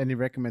got any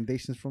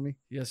recommendations for me?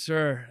 Yes,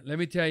 sir. Let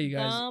me tell you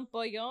guys. Don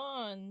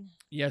Pollon.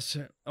 Yes,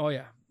 sir. Oh,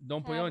 yeah.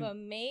 Don Have Pollon.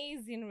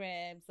 amazing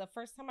ribs. The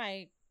first time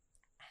I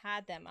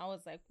had them, I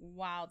was like,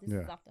 wow, this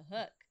is off the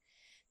hook.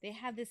 They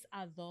have this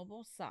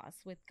adobo sauce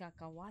with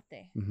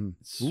cacahuate. Mm-hmm.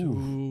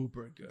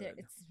 Super good.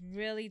 It's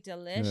really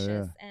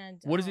delicious. And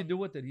what does he do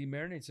with it? He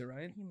marinates it,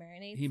 right?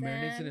 He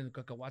marinates it in the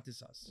cacahuate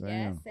sauce.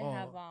 Yes, they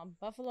have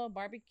buffalo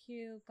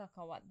barbecue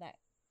cacahuate.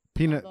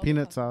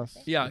 Peanut sauce.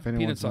 Yeah,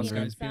 peanut sauce,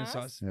 wondering. guys. Peanut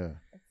sauce. Yeah.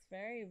 It's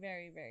very,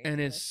 very, very and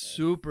delicious. it's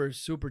super,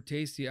 super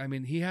tasty. I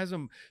mean, he has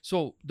them.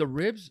 So the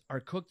ribs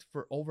are cooked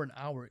for over an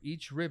hour.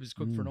 Each rib is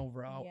cooked for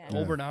over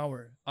an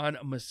hour on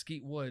a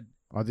mesquite wood.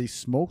 Are they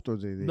smoked or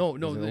they? No,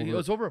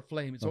 it's over a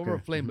flame. It's over a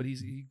flame, but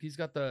he's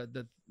got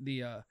the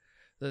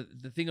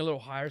thing a little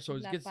higher, so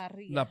it gets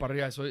la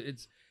parrilla. So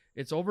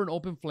it's over an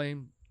open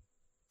flame,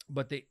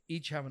 but they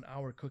each have an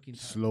hour cooking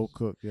time. Slow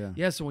cook, yeah.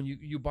 Yeah, so when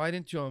you bite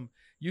into them,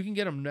 you can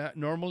get them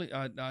normally,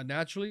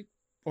 naturally,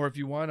 or if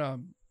you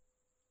want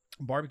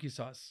barbecue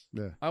sauce.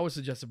 Yeah, I would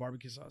suggest a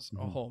barbecue sauce.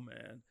 Mm-hmm. Oh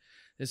man,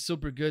 it's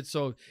super good.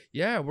 So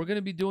yeah, we're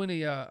gonna be doing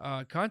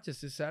a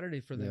contest this Saturday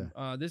for them.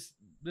 Yeah. This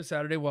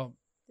Saturday. Well,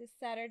 this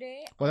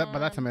Saturday. Well, by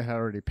that time it had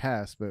already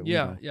passed, but The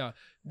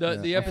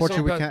episode.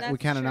 Unfortunately, we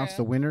can't announce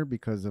the winner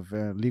because of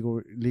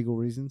legal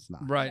reasons. Nah.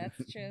 Right.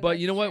 That's true. But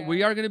you know what?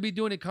 We are going to be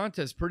doing a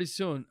contest pretty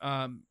soon.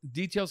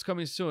 Details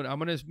coming soon. I'm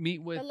going to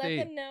meet with. But let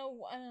them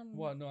know.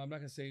 Well, no, I'm not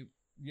going to say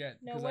yet.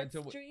 No, what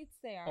streets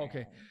they are.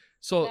 Okay. In.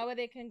 So that way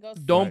they can go.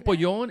 Don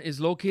Pollon is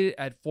located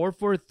at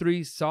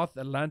 443 South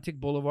Atlantic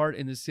Boulevard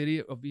in the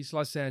city of East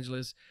Los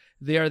Angeles.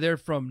 They are there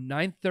from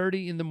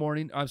 9:30 in the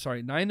morning. I'm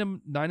sorry, 9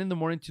 in the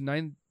morning to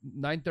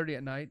 9:30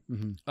 at night.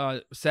 Mm-hmm.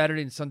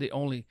 Saturday and Sunday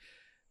only.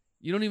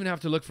 You don't even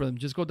have to look for them.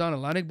 Just go down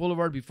Atlantic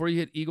Boulevard before you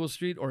hit Eagle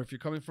Street, or if you're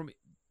coming from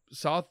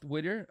South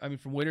Whittier,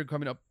 from Whittier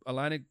coming up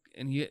Atlantic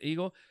and you hit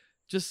Eagle,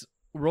 just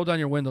roll down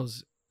your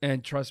windows.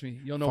 And trust me,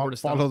 you'll know where to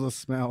stop. Follow the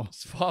smell.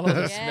 Follow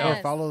the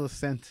smell. Follow the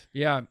scent.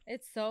 Yeah.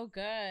 It's so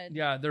good.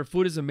 Yeah, their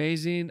food is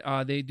amazing.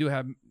 They do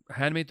have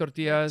handmade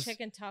tortillas.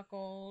 Chicken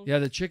tacos. Yeah,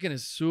 the chicken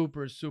is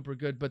super, super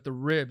good. But the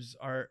ribs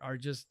are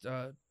just,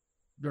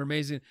 they're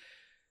amazing.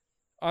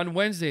 On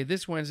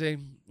this Wednesday,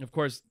 of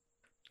course,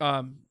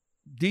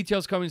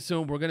 details coming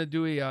soon. We're going to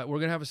we're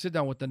going to have a sit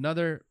down with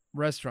another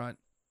restaurant,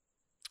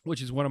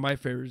 which is one of my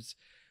favorites.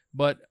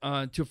 But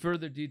to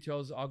further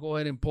details, I'll go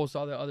ahead and post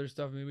all the other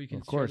stuff. Maybe we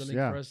can share the link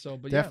for us. So,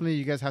 but definitely,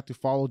 you guys have to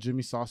follow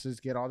Jimmy Sauces.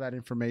 Get all that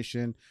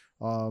information.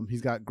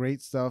 He's got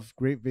great stuff,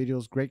 great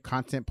videos, great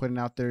content putting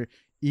out there.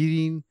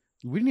 Eating.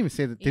 We didn't even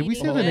say that. Did we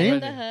say the name?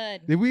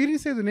 Did we even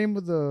say the name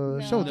of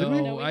the show? Did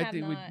we? No, I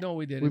think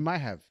we didn't. We might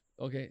have.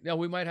 Okay. No,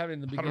 we might have it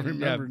in the beginning. I don't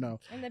remember now.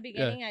 In the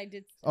beginning, I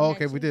did. Oh,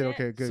 okay, we did.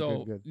 Okay,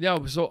 good. Yeah.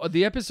 So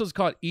the episode's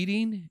called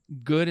 "Eating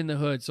Good in the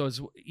Hood." So it's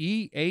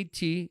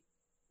EAT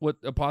with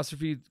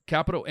apostrophe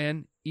capital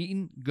N.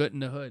 Eating good in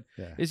the hood.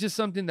 Yeah. It's just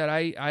something that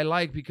I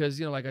like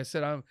because, like I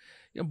said, I'm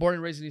born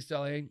and raised in East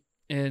LA.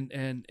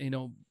 And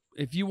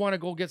if you want to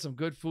go get some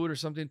good food or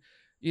something,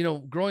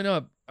 growing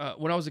up,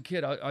 when I was a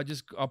kid,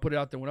 I'll put it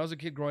out there. When I was a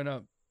kid growing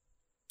up,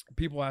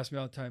 people ask me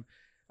all the time.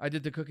 I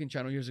did the cooking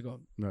channel years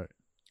ago. Right.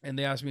 And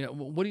they asked me,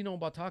 what do you know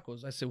about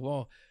tacos? I said,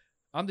 well,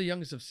 I'm the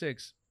youngest of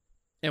 6.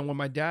 And when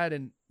my dad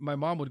and my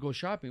mom would go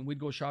shopping, we'd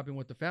go shopping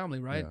with the family,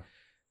 right? Yeah.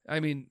 I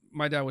mean,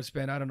 my dad would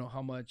spend, I don't know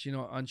how much,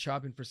 on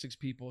shopping for 6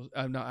 people.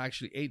 No,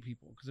 actually 8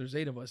 people, because there's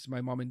 8 of us,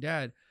 my mom and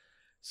dad.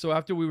 So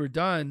after we were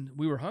done,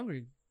 we were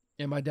hungry.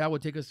 And my dad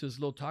would take us to this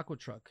little taco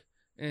truck.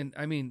 And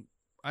I mean,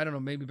 I don't know,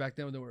 maybe back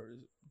then there were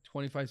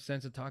 25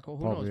 cents a taco.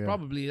 Who knows? Yeah.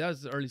 Probably that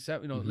was the early,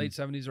 late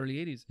 70s, early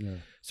 80s. Yeah.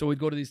 So we'd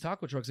go to these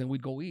taco trucks and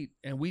we'd go eat.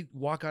 And we'd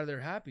walk out of there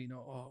happy.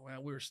 Oh,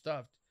 man, we were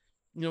stuffed.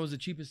 It was the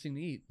cheapest thing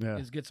to eat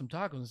is get some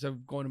tacos instead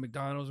of going to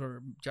McDonald's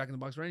or Jack in the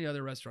Box or any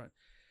other restaurant.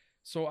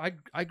 So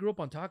I grew up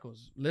on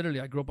tacos.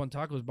 Literally, I grew up on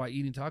tacos by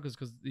eating tacos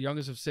because the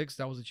youngest of 6,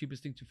 that was the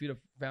cheapest thing to feed a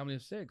family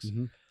of 6.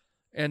 Mm-hmm.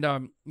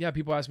 And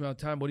people ask me all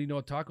the time, what do you know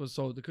of tacos?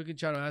 So the cooking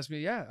channel asked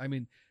me, I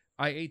mean,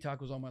 I ate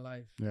tacos all my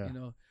life. Yeah.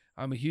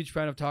 I'm a huge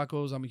fan of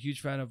tacos. I'm a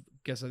huge fan of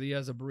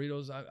quesadillas, of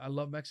burritos. I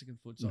love Mexican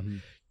food. So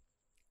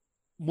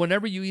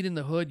whenever you eat in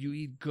the hood, you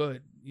eat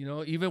good.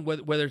 Even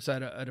whether it's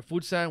at a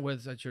food stand, whether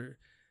it's at your,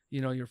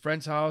 your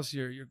friend's house,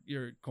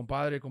 your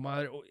compadre,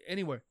 comadre, or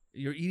anywhere,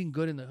 you're eating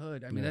good in the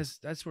hood. I mean,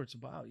 that's what it's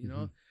about.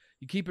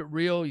 You keep it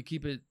real, you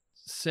keep it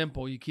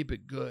simple, you keep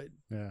it good.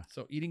 Yeah.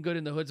 So eating good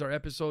in the hood's our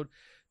episode.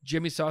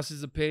 Jimmy Sauce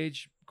is the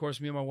page. Of course,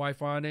 me and my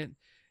wife are on it.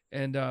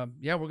 And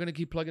we're going to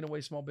keep plugging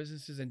away small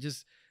businesses and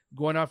just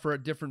going out for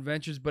different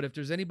ventures. But if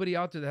there's anybody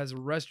out there that has a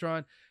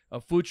restaurant, a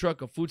food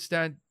truck, a food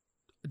stand,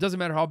 it doesn't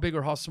matter how big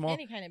or how small.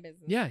 Any kind of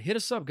business. Yeah, hit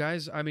us up,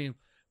 guys. I mean,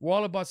 we're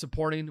all about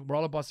supporting. We're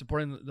all about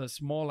supporting the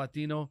small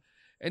Latino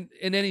and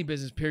in any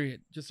business,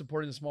 period. Just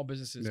supporting the small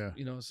businesses,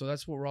 So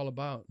that's what we're all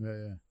about.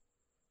 Yeah.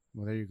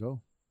 Well, there you go.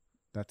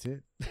 That's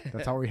it.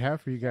 That's all we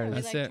have for you guys.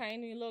 We That's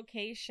trying new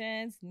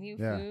locations, new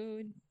Yeah.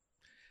 food.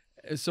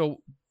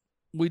 So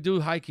we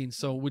do hiking,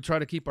 so we try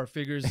to keep our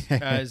figures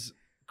as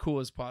cool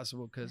as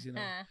possible because you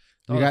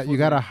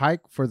got to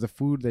hike for the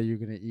food that you're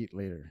gonna eat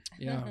later.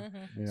 Yeah.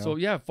 You know?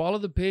 So follow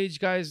the page,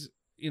 guys.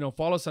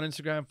 Follow us on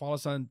Instagram, follow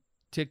us on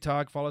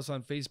TikTok, follow us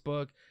on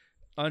Facebook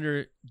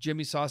under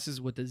Jimmy Sauces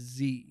with a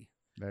Z.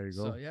 There you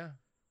go. So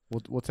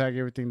We'll tag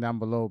everything down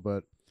below.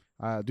 But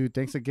dude,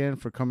 thanks again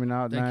for coming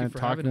out, Thank man, you for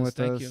talking having us. with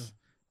Thank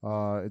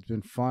us. It's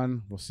been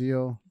fun.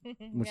 Rocio.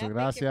 Muchas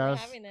gracias.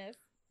 Thank you for having us.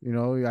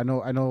 I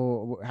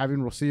know having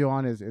Rocio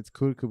on it's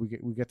cool because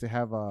we get to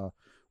have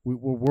we're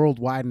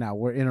worldwide now.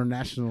 We're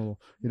international.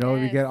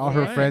 We get all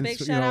her friends. Big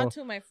shout out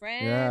to my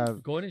friends. Yeah.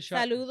 go ahead and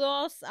shout.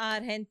 Saludos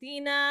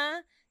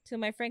Argentina, to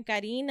my friend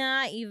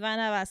Karina,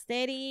 Ivana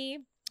Basteri.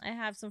 I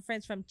have some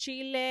friends from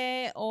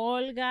Chile,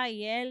 Olga,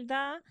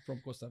 Yelda. From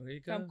Costa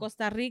Rica. From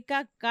Costa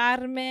Rica,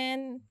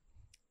 Carmen,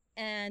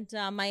 and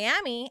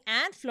Miami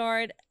and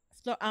Florida,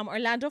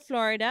 Orlando,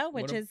 Florida,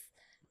 which is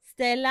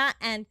Stella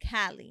and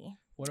Cali.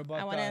 What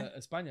about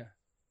España?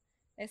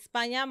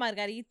 España,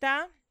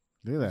 Margarita.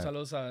 Look at that.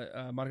 Saludos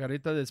a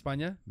Margarita de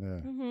España.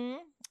 Yeah.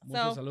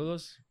 Muchos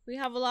saludos. We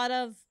have a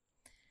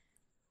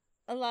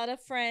lot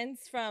of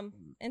friends from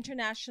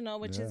international,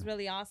 which is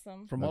really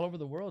awesome. From all over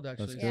the world,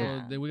 actually.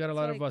 Yeah. So we got a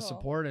lot really of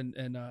support, and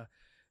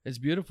it's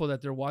beautiful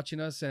that they're watching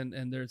us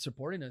and they're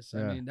supporting us.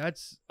 Yeah. I mean,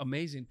 that's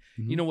amazing.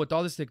 Mhm. With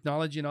all this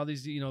technology and all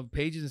these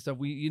pages and stuff,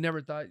 you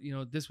never thought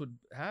this would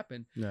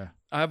happen. Yeah.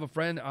 I have a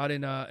friend out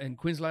in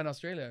Queensland,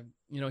 Australia.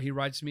 He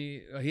writes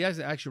me. He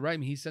hasn't actually write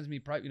me. He sends me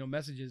private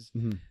messages.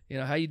 Mhm.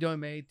 How you doing,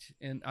 mate?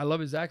 And I love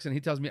his accent. He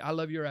tells me, I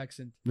love your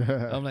accent.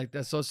 I'm like,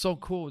 that's so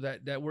cool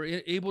that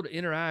we're able to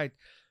interact.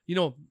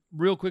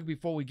 Real quick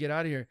before we get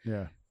out of here.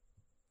 Yeah.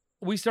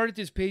 We started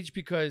this page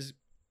because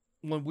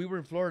when we were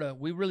in Florida,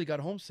 we really got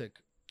homesick.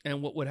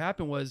 And what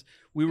happened was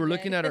we were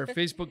looking at our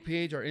Facebook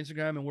page, our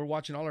Instagram, and we're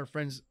watching all our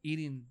friends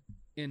eating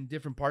in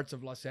different parts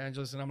of Los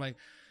Angeles. And I'm like,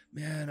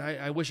 man,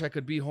 I wish I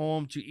could be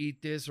home to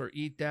eat this or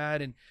eat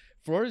that. And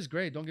Florida's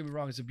great. Don't get me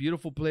wrong. It's a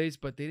beautiful place,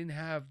 but they didn't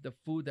have the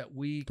food that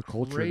we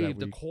crave,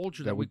 the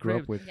culture that we grew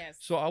crave. up with. Yes.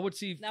 So I would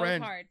see That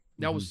friends. was hard.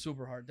 That was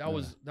super hard. That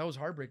was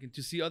heartbreaking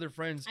to see other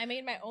friends. I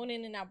made my own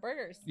In-N-Out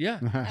burgers. Yeah,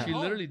 At she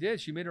home. literally did.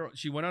 She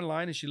went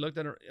online and she looked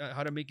at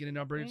how to make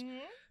In-N-Out burgers. Mhm.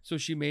 So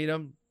she made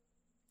them.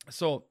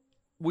 So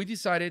we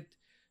decided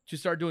to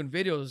start doing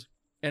videos,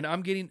 and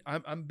I'm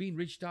being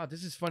reached out.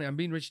 This is funny. I'm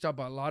being reached out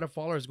by a lot of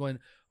followers going,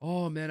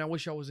 oh man, I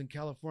wish I was in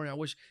California.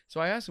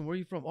 So I asked them, where are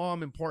you from? Oh,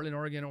 I'm in Portland,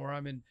 Oregon, or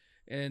I'm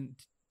in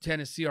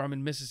Tennessee, or I'm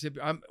in Mississippi.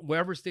 I'm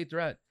wherever state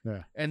they're at.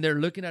 Yeah. And they're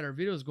looking at our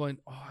videos going,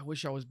 oh, I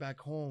wish I was back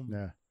home.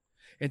 Yeah.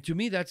 And to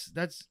me, that's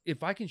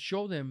if I can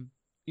show them,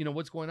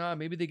 what's going on,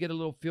 maybe they get a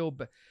little feel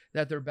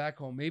that they're back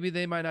home. Maybe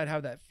they might not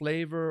have that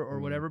flavor or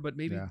whatever, but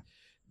maybe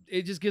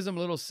it just gives them a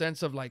little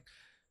sense of like,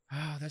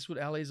 that's what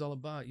LA is all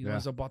about.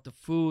 It's about the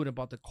food,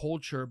 about the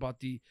culture, about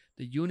the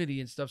unity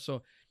and stuff.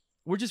 So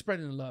we're just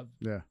spreading the love.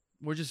 Yeah.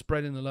 We're just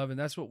spreading the love, and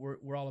that's what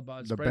we're all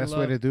about. The best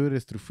way to do it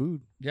is through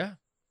food. Yeah.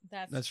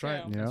 That's true.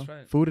 Right. That's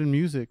right. Food and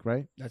music,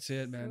 right? That's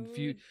it, man.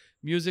 Food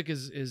Music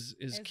is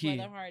key. where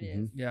the heart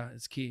is. Yeah,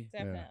 it's key.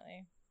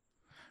 Definitely.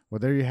 Well,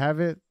 there you have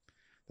it.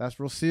 That's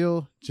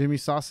Rocio, Jimmy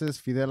Sauces,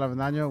 Fidel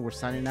Avendaño. We're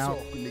signing out,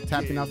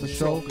 tapping out the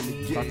show,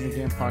 Talking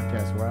Again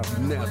podcast. We're out.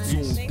 Now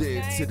tuned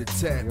in to the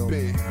tap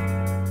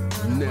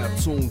in. Now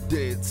tuned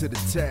in to the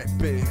tap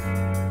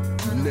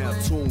in. Now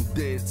tuned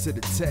in to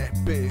the tap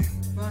in.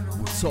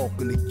 We're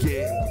talking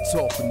again.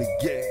 We're talking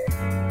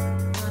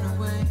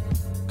again.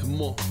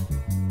 Come on.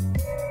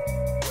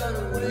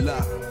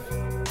 Live.